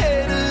you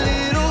cared a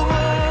little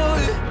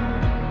more.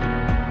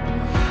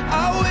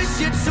 I wish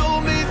you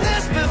told me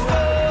this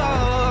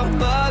before.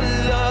 My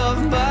love,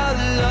 my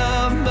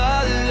love, my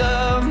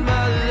love,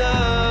 my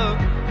love.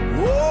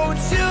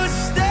 Won't you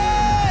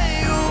stay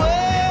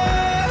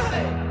away?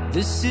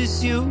 This is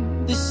you,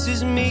 this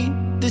is me,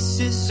 this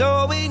is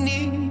all we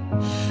need.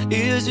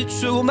 Is it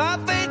true? My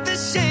faith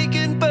is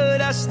shaken,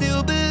 but I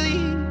still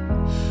believe.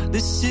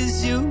 This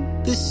is you,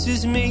 this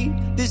is me,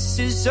 this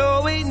is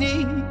all we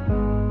need.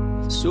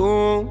 So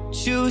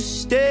won't you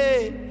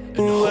stay and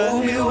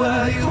hold me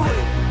while you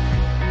wait?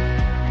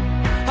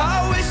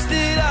 I wish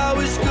that I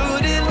was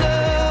good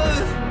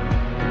enough.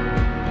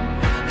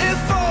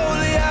 If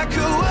only I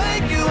could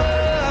wake you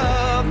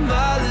up,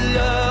 my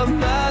love,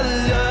 my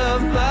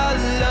love, my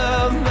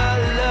love, my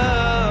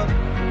love.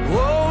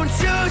 Won't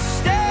you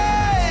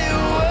stay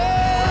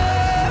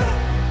away?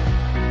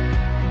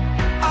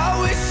 I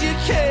wish you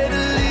cared a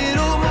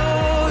little more.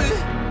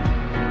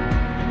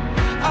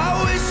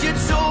 I wish you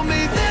told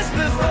me this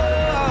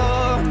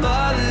before,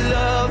 my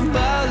love,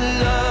 my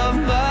love,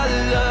 my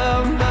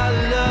love, my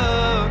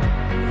love.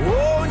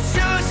 Won't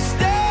you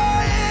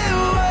stay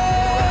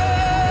away?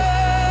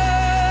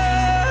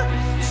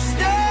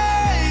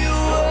 Stay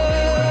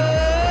away.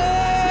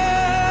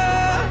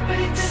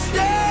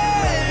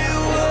 Stay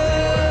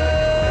away.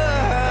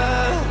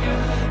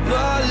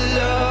 My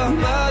love,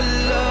 my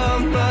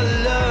love, my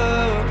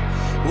love.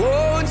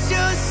 Won't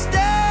you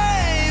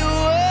stay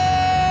away?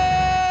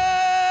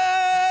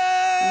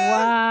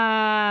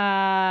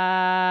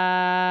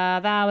 Wow,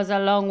 that was a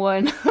long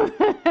one.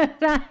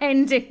 That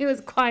ending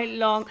was quite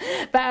long,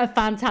 but a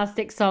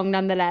fantastic song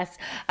nonetheless.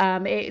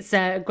 It's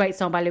a great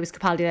song by Lewis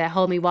Capaldi there,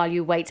 Hold Me While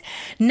You Wait.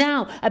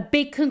 Now, a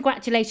big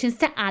congratulations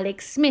to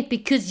Alex Smith,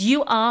 because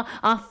you are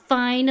our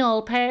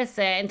final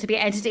person to be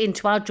entered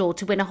into our draw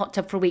to win a Hot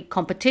Tub for a Week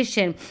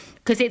competition,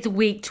 because it's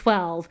week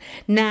 12.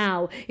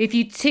 Now, if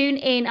you tune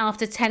in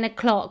after 10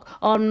 o'clock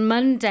on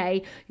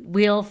Monday,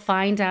 we'll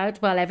find out,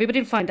 well,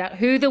 everybody will find out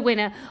who the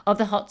winner of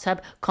the Hot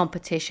Tub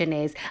competition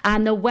is.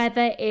 And the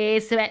weather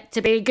is set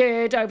to be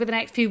good over the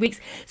next few weeks.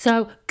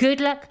 So good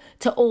luck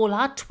to all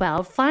our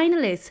 12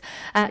 finalists.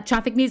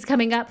 Traffic news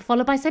coming up,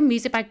 followed by some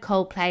music by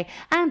Coldplay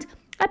and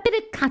a bit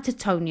of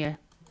Catatonia.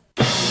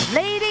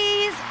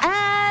 Ladies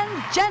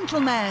and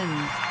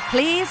gentlemen,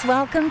 please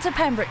welcome to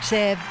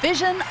Pembrokeshire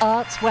Vision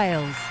Arts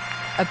Wales,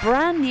 a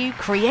brand new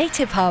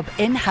creative hub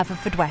in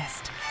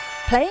Haverfordwest,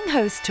 playing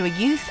host to a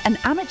youth and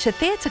amateur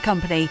theatre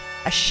company,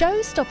 a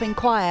show-stopping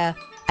choir,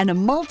 and a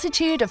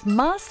multitude of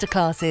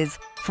masterclasses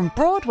from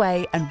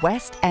Broadway and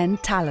West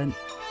End talent,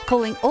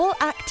 calling all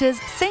actors,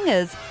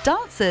 singers,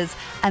 dancers,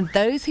 and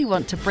those who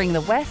want to bring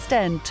the West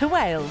End to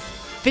Wales.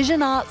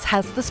 Vision Arts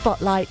has the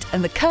spotlight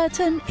and the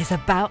curtain is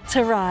about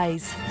to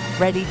rise.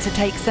 Ready to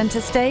take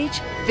centre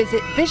stage?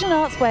 Visit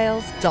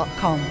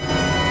visionartswales.com.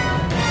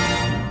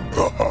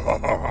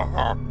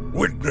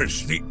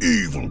 Witness the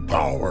evil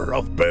power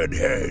of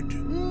Bedhead.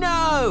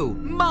 No!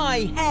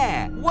 My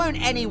hair!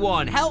 Won't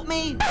anyone help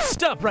me?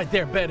 Stop right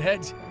there,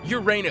 Bedheads.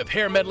 Your reign of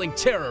hair-meddling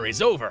terror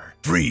is over.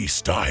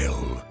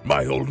 Freestyle,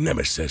 my old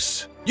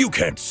nemesis. You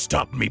can't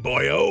stop me,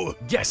 boyo.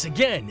 Guess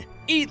again.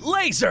 Eat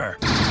laser!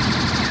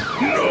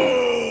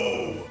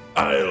 No!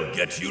 I'll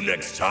get you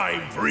next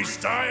time,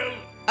 Freestyle.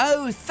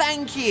 Oh,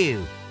 thank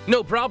you.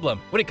 No problem.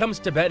 When it comes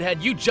to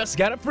Bedhead, you just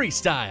gotta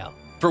freestyle.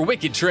 For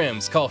wicked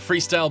trims, call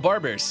Freestyle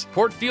Barbers,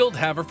 Portfield,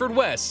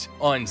 Haverfordwest,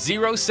 on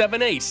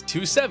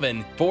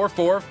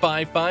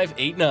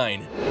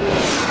 07827445589.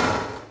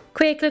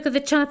 Quick look at the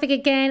traffic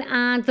again,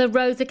 and the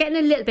roads are getting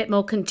a little bit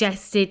more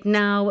congested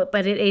now,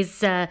 but it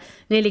is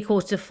nearly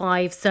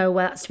 4:45, so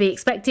that's to be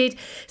expected.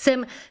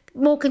 Some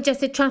more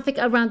congested traffic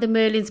around the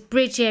Merlin's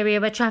Bridge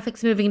area, where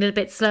traffic's moving a little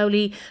bit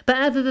slowly, but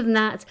other than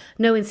that,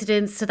 no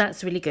incidents, so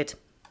that's really good.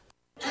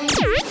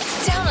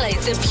 Download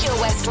the Pure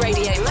West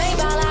Radio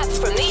mobile app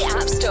from the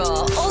App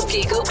Store or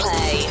Google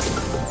Play.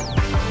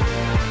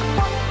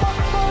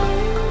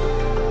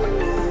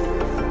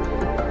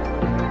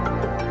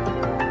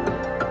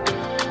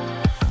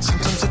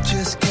 Sometimes I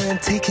just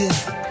can't take it.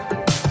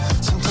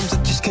 Sometimes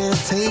I just can't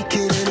take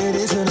it, and it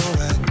isn't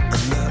alright.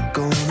 I'm not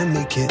gonna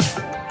make it.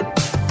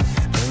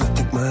 And I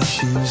think my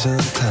shoes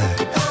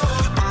untied.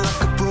 I'm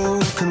like a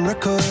broken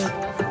record.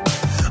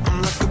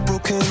 I'm like a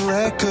broken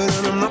record,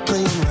 and I'm not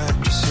playing right.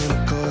 Just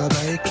cynical, how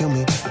about you kill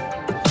me?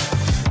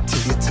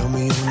 Till you tell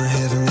me on the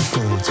heavenly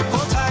phone. So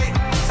hold tight.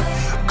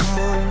 Come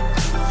on,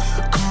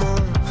 come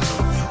on.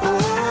 Oh,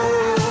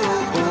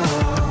 oh,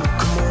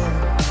 come on,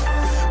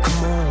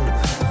 come on.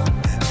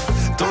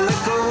 Don't let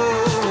go.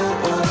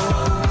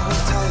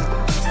 Hold tight,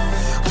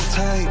 hold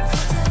tight.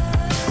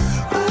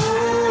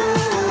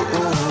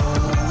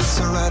 Oh,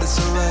 it's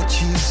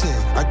alright, you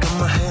said. I got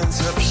my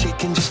hands up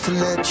shaking just to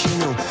let you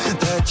know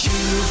that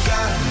you've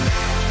got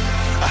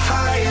a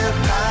higher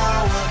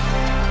power.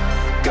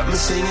 Got me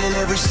singing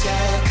every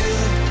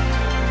second,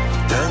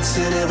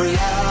 dancing every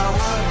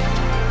hour.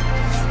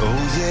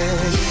 Oh yeah,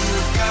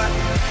 you've got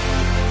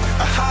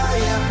a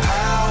higher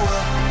power.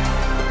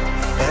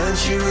 And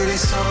she really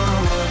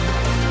someone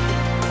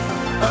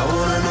I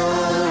wanna know.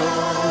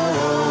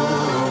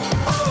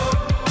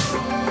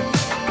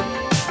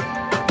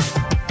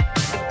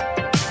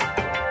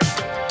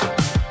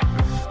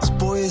 This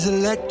boy is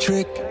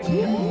electric.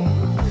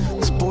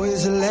 This boy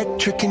is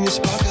electric, and you're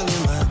sparkling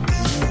like the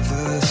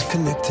universe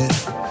connected.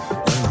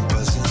 And I'm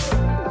buzzing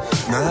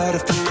night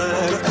after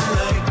night after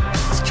night.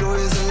 This joy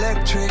is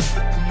electric.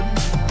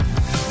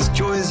 This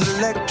joy is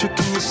electric,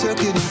 and you're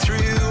circuiting through.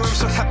 I'm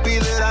so happy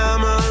that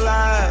I'm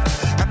alive.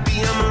 Happy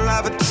I'm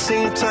alive at the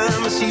same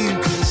time as you,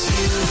 'cause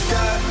you've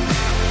got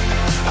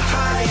a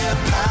higher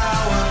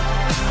power.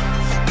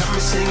 Got me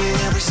singing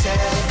every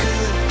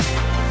second,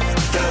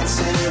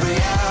 dancing every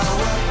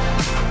hour.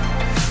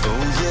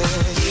 Oh yeah,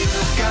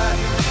 you've got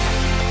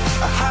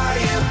a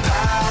higher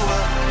power,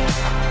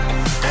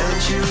 and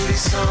you're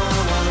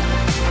someone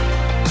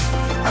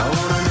I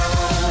wanna know.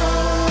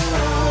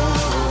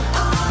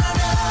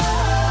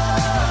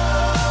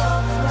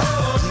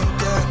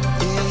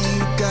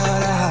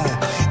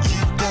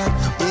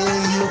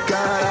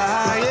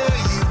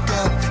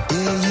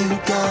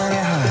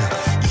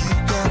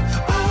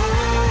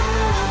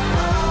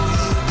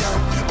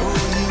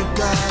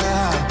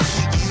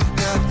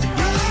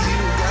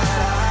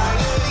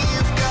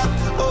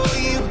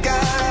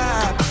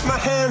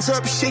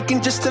 Up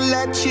shaking just to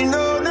let you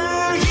know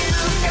now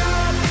you've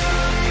got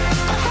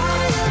a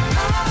higher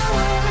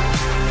power.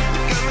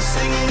 You got me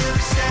singing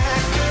every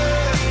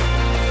second,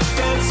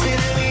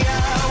 dancing every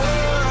hour.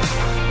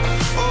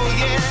 Oh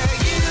yeah,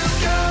 you've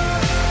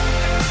got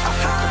a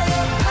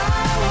higher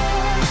power.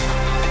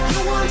 You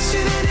want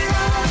it in your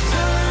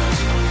lifetime.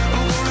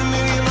 I'm going a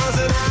million miles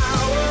an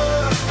hour.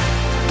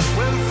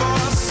 When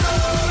for so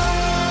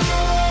long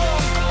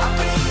I've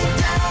been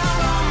down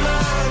on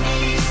my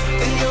knees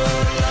in your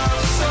love.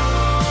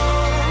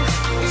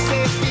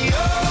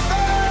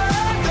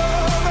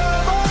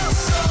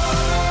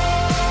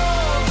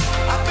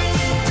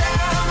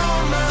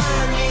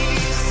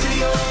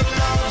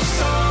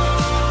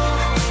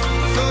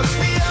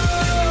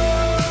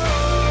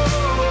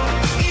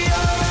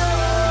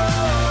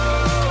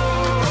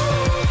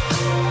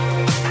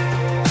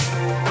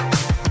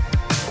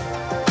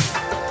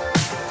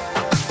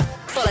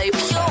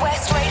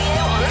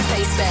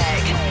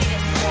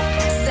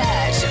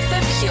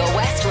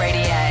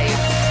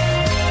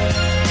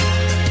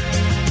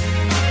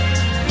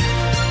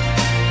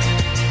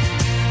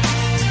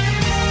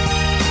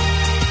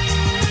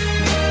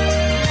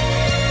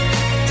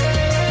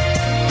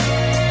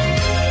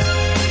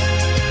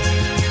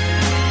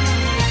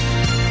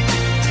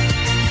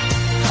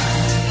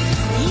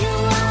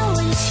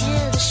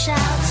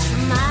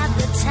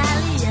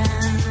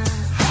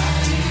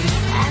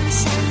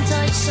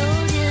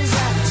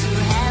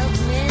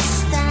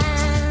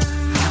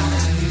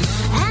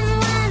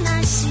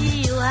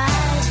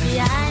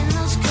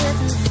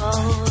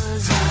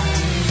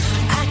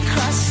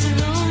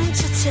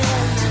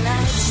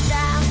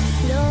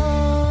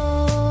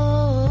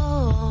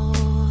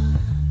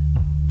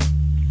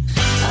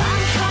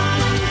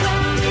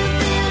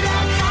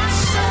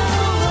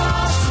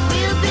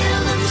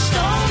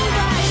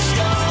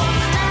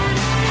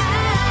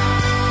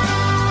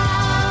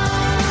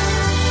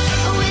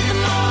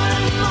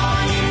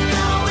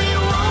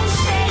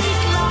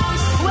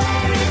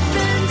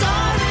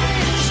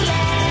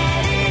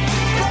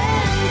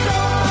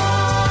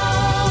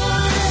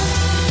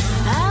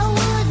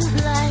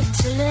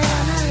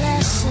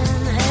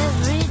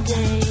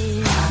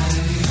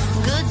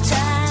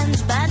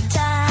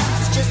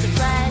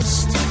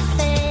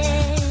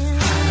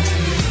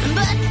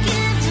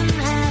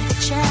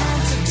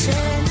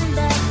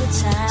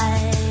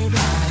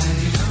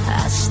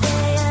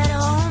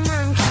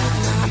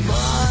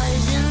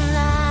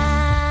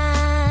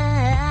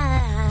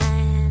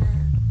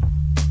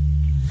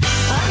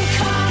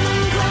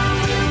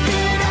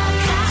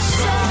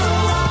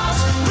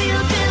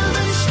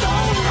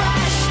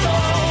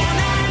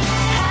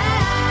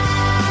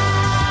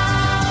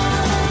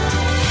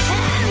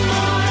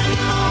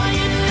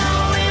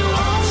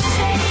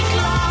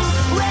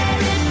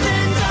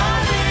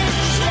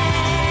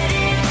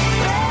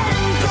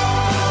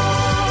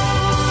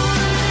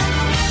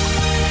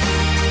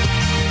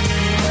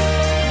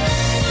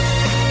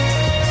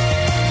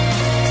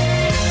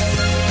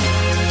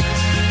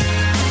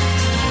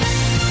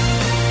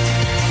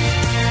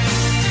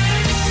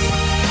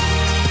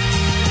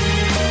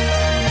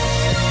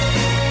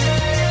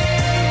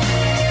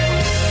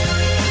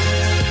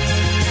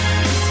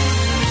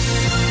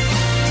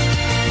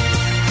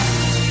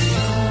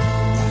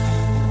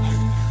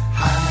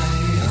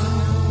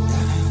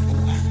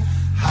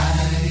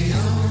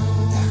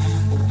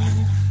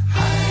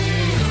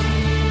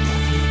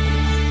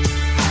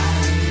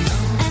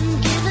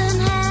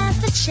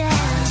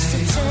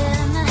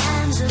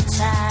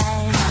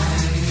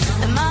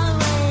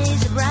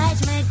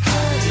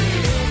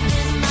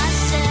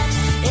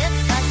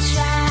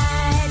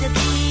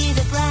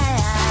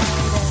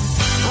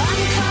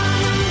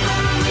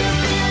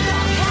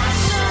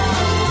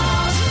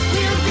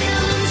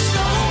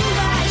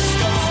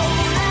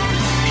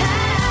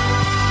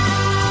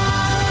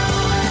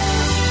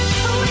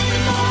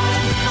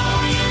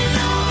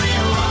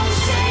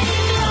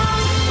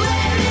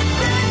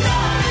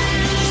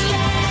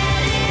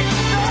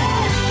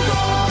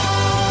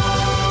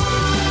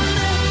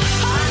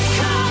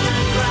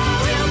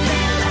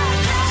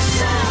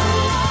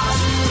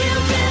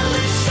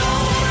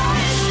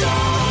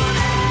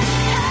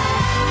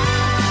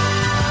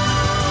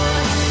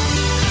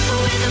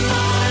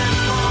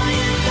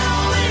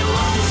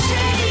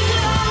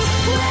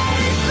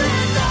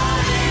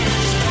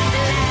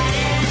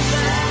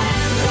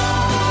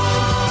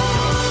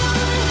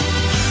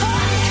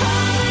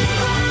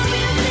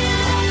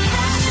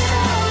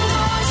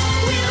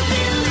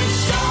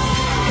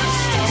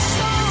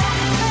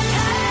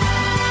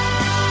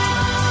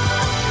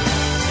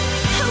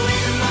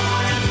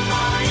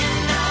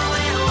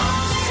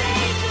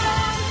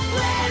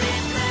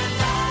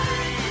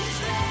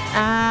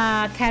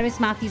 Iris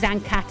Matthews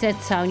and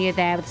Catatonia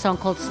there with a song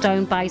called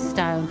Stone by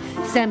Stone.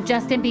 Some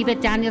Justin Bieber,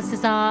 Daniel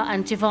Cesar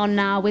and Javon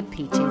now with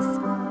Peaches.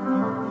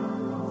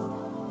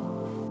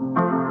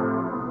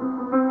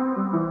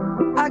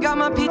 I got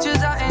my peaches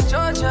out in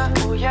Georgia,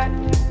 oh yeah.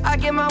 I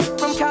get my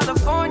from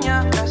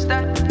California, that's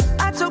that.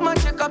 I took my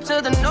chick up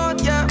to the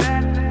north, yeah.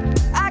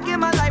 I get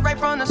my light right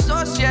from the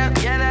source, yeah.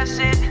 Yeah, that's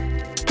it.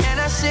 And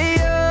I see you,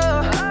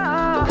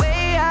 the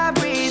way I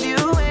breathe you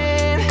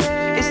in.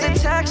 It's the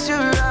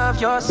texture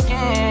of your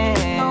skin.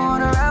 I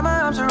wanna wrap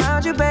my arms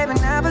around you, baby,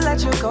 never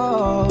let you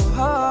go.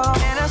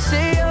 And I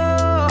see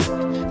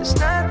you, there's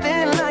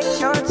nothing like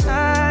your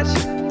touch.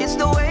 It's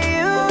the way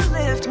you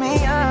lift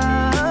me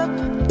up,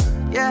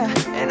 yeah.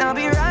 And I'll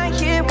be right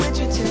here with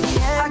you till the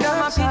end. I got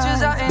my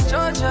peaches out in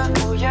Georgia,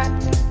 oh yeah.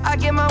 I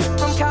get my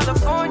from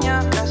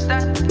California, that's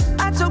that.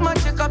 I took my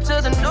chick up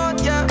to the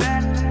north, yeah.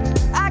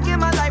 I get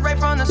my light right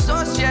from the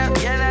source, yeah.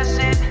 Yeah, that's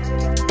it.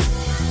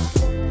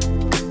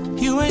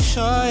 You ain't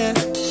sure yet,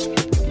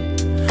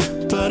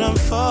 but I'm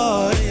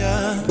for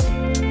ya.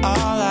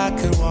 All I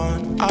could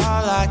want,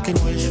 all I could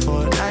wish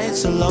for.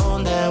 Nights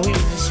alone that we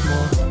miss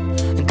more,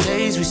 and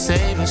days we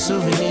save as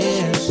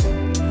souvenirs.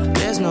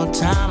 There's no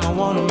time, I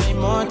wanna make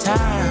more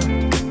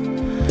time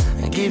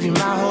and give you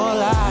my whole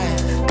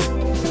life.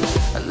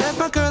 I left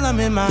my girl, I'm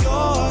in my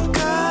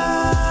Yorker.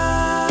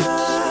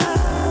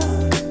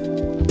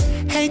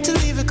 Hate to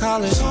leave it,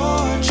 call it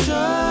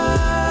torture.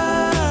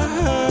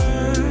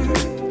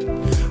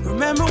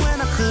 Remember when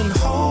I couldn't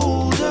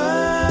hold her?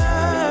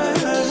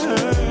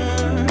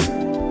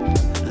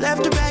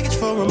 Left her baggage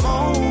for a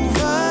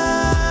mover.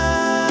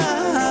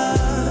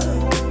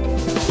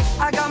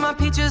 I got my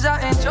peaches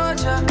out in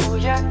Georgia, oh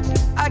yeah.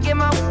 I get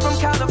my from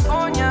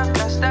California,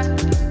 that's that.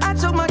 I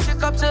took my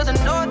chick up to the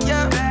north,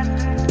 yeah.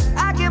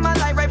 I get my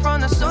light right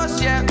from the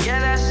source, yeah. Yeah,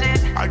 that's it.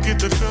 I get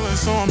the feeling,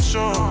 so I'm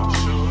sure.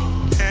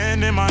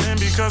 Hand in my hand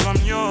because I'm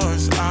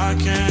yours. I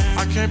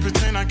can't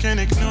pretend, I can't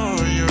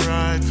ignore you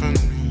right from me.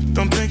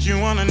 Don't think you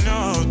wanna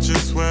know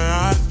just where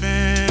I've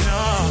been.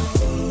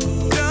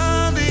 Oh,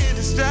 don't be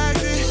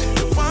distracted.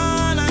 The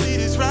one I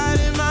need is right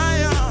in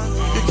my arms.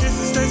 Your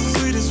kisses taste the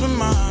sweetest with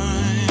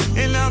mine,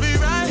 and I'll be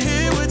right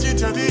here with you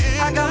till the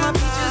end. I got my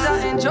peaches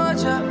out in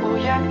Georgia, oh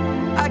yeah.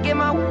 I get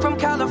my from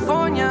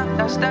California,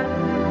 that's that.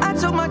 I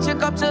took my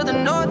chick up to the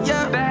north,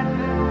 yeah.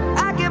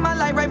 I get my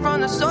light right from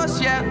the source,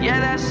 yeah.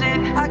 Yeah, that's it.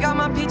 I got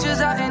my peaches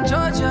out in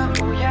Georgia,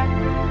 oh yeah.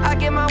 I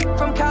get my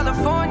from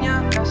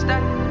California, that's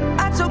that.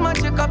 I took my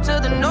chick up to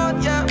the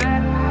north, yeah.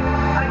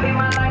 I get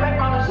my light right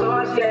from the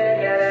source,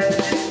 yeah, yeah, that's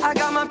it. I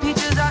got my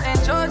peaches out in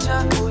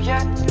Georgia, oh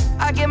yeah.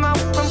 I get my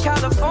from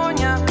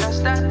California, that's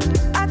that.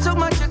 I took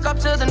my chick up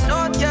to the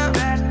north, yeah.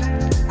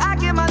 I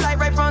get my light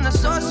right from the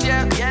source,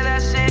 yeah. Yeah,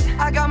 that's it.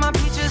 I got my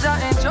peaches out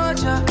in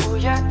Georgia, oh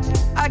yeah.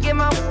 I get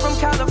my from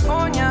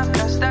California,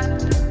 that's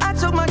that. I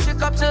took my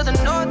chick up to the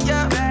north,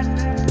 yeah.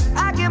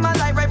 I get my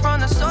light right from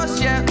the source,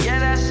 yeah. Yeah,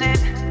 that's it.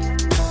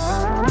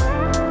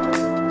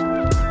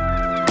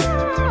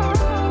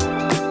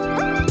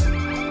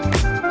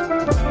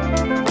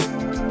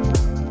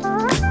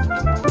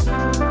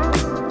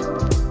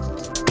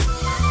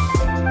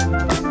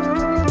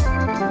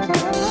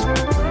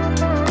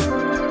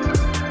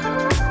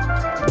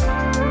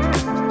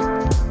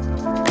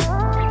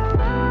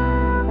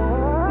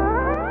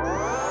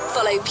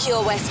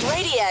 Pure West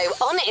Radio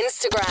on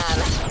Instagram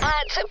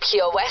at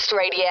Pure West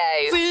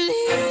Radio.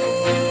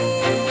 Release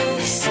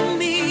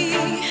me,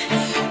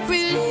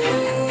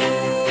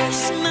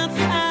 release my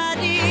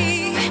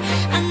body.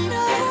 I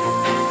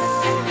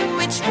know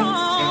it's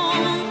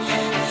wrong,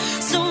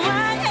 so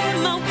why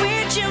am I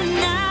with you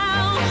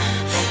now?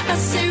 I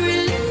say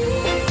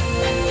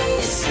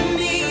release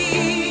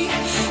me,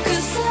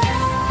 'cause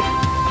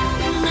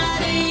I'm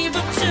not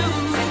able to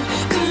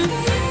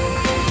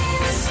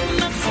convince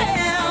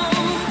myself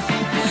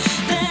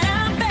that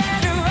I'm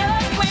better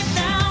off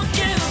without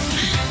you.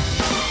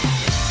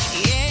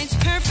 Yeah, it's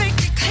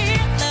perfectly clear.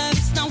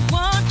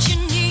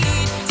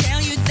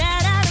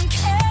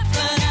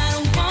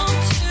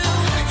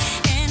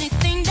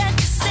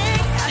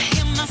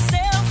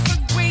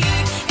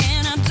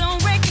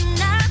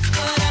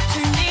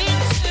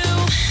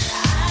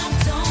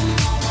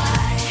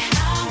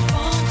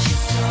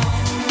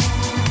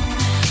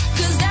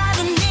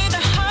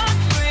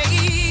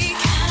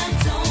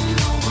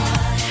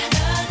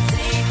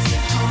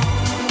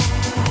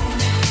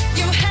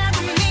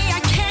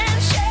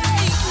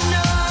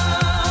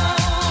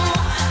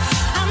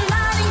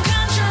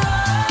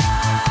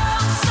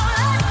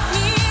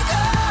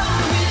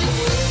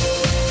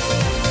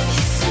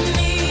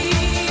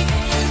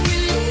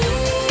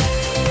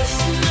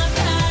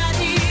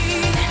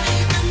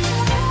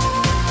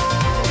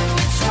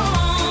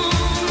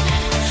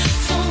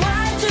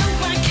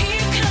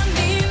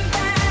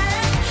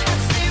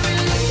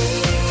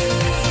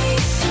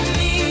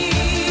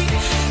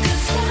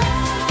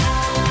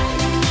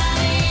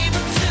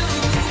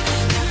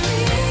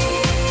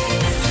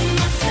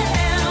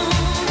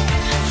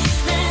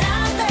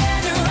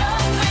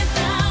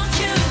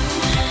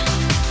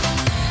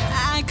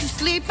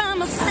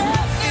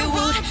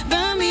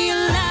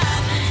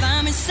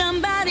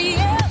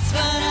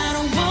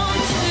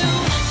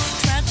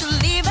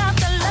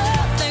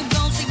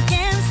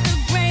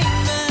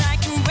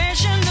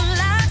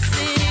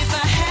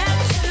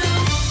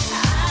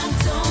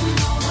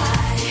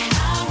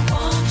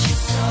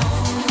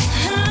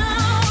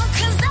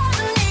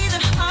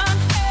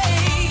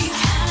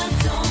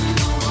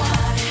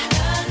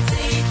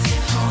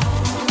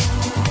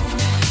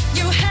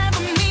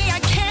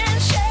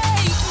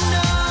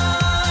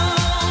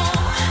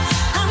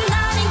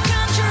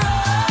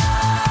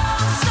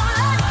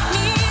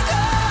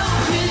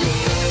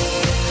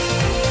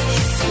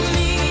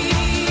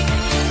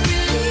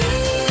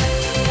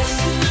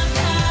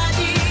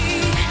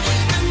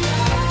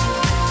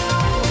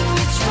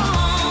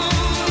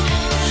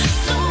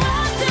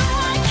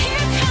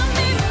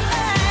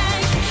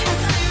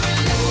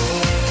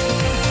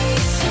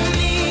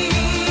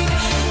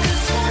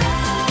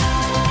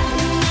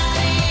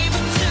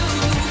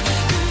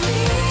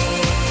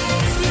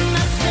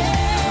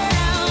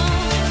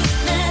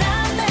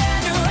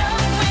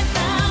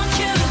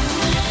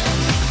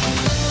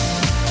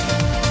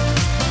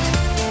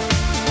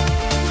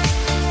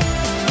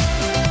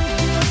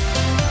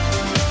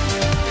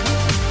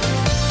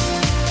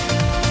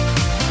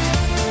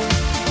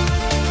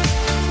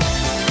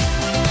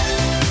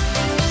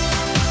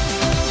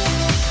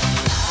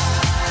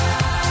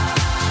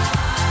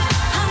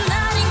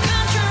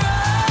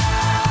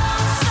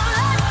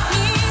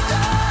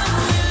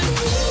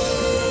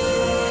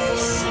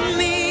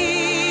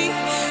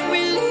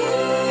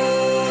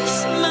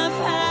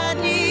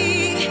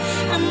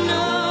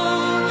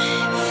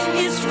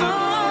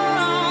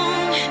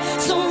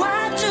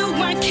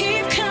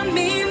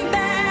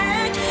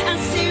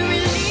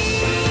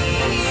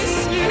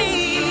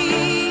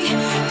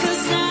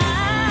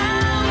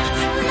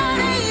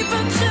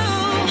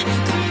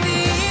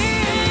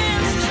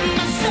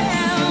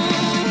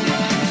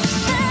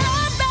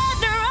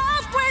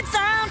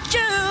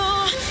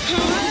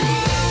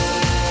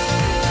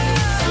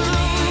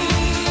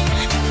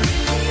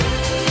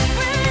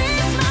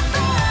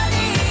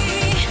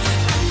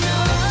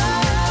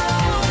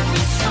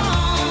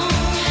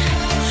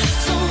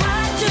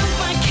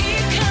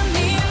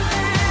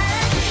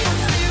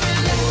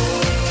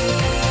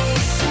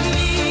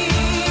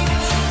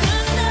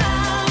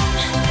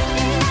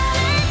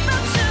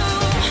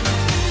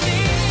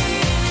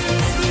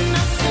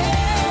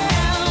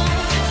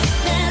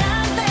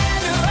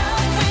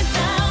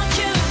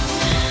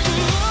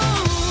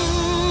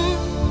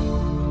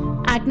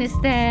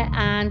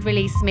 and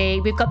Release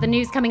Me. We've got the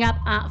news coming up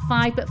at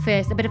 5, but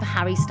first, a bit of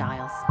Harry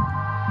Styles.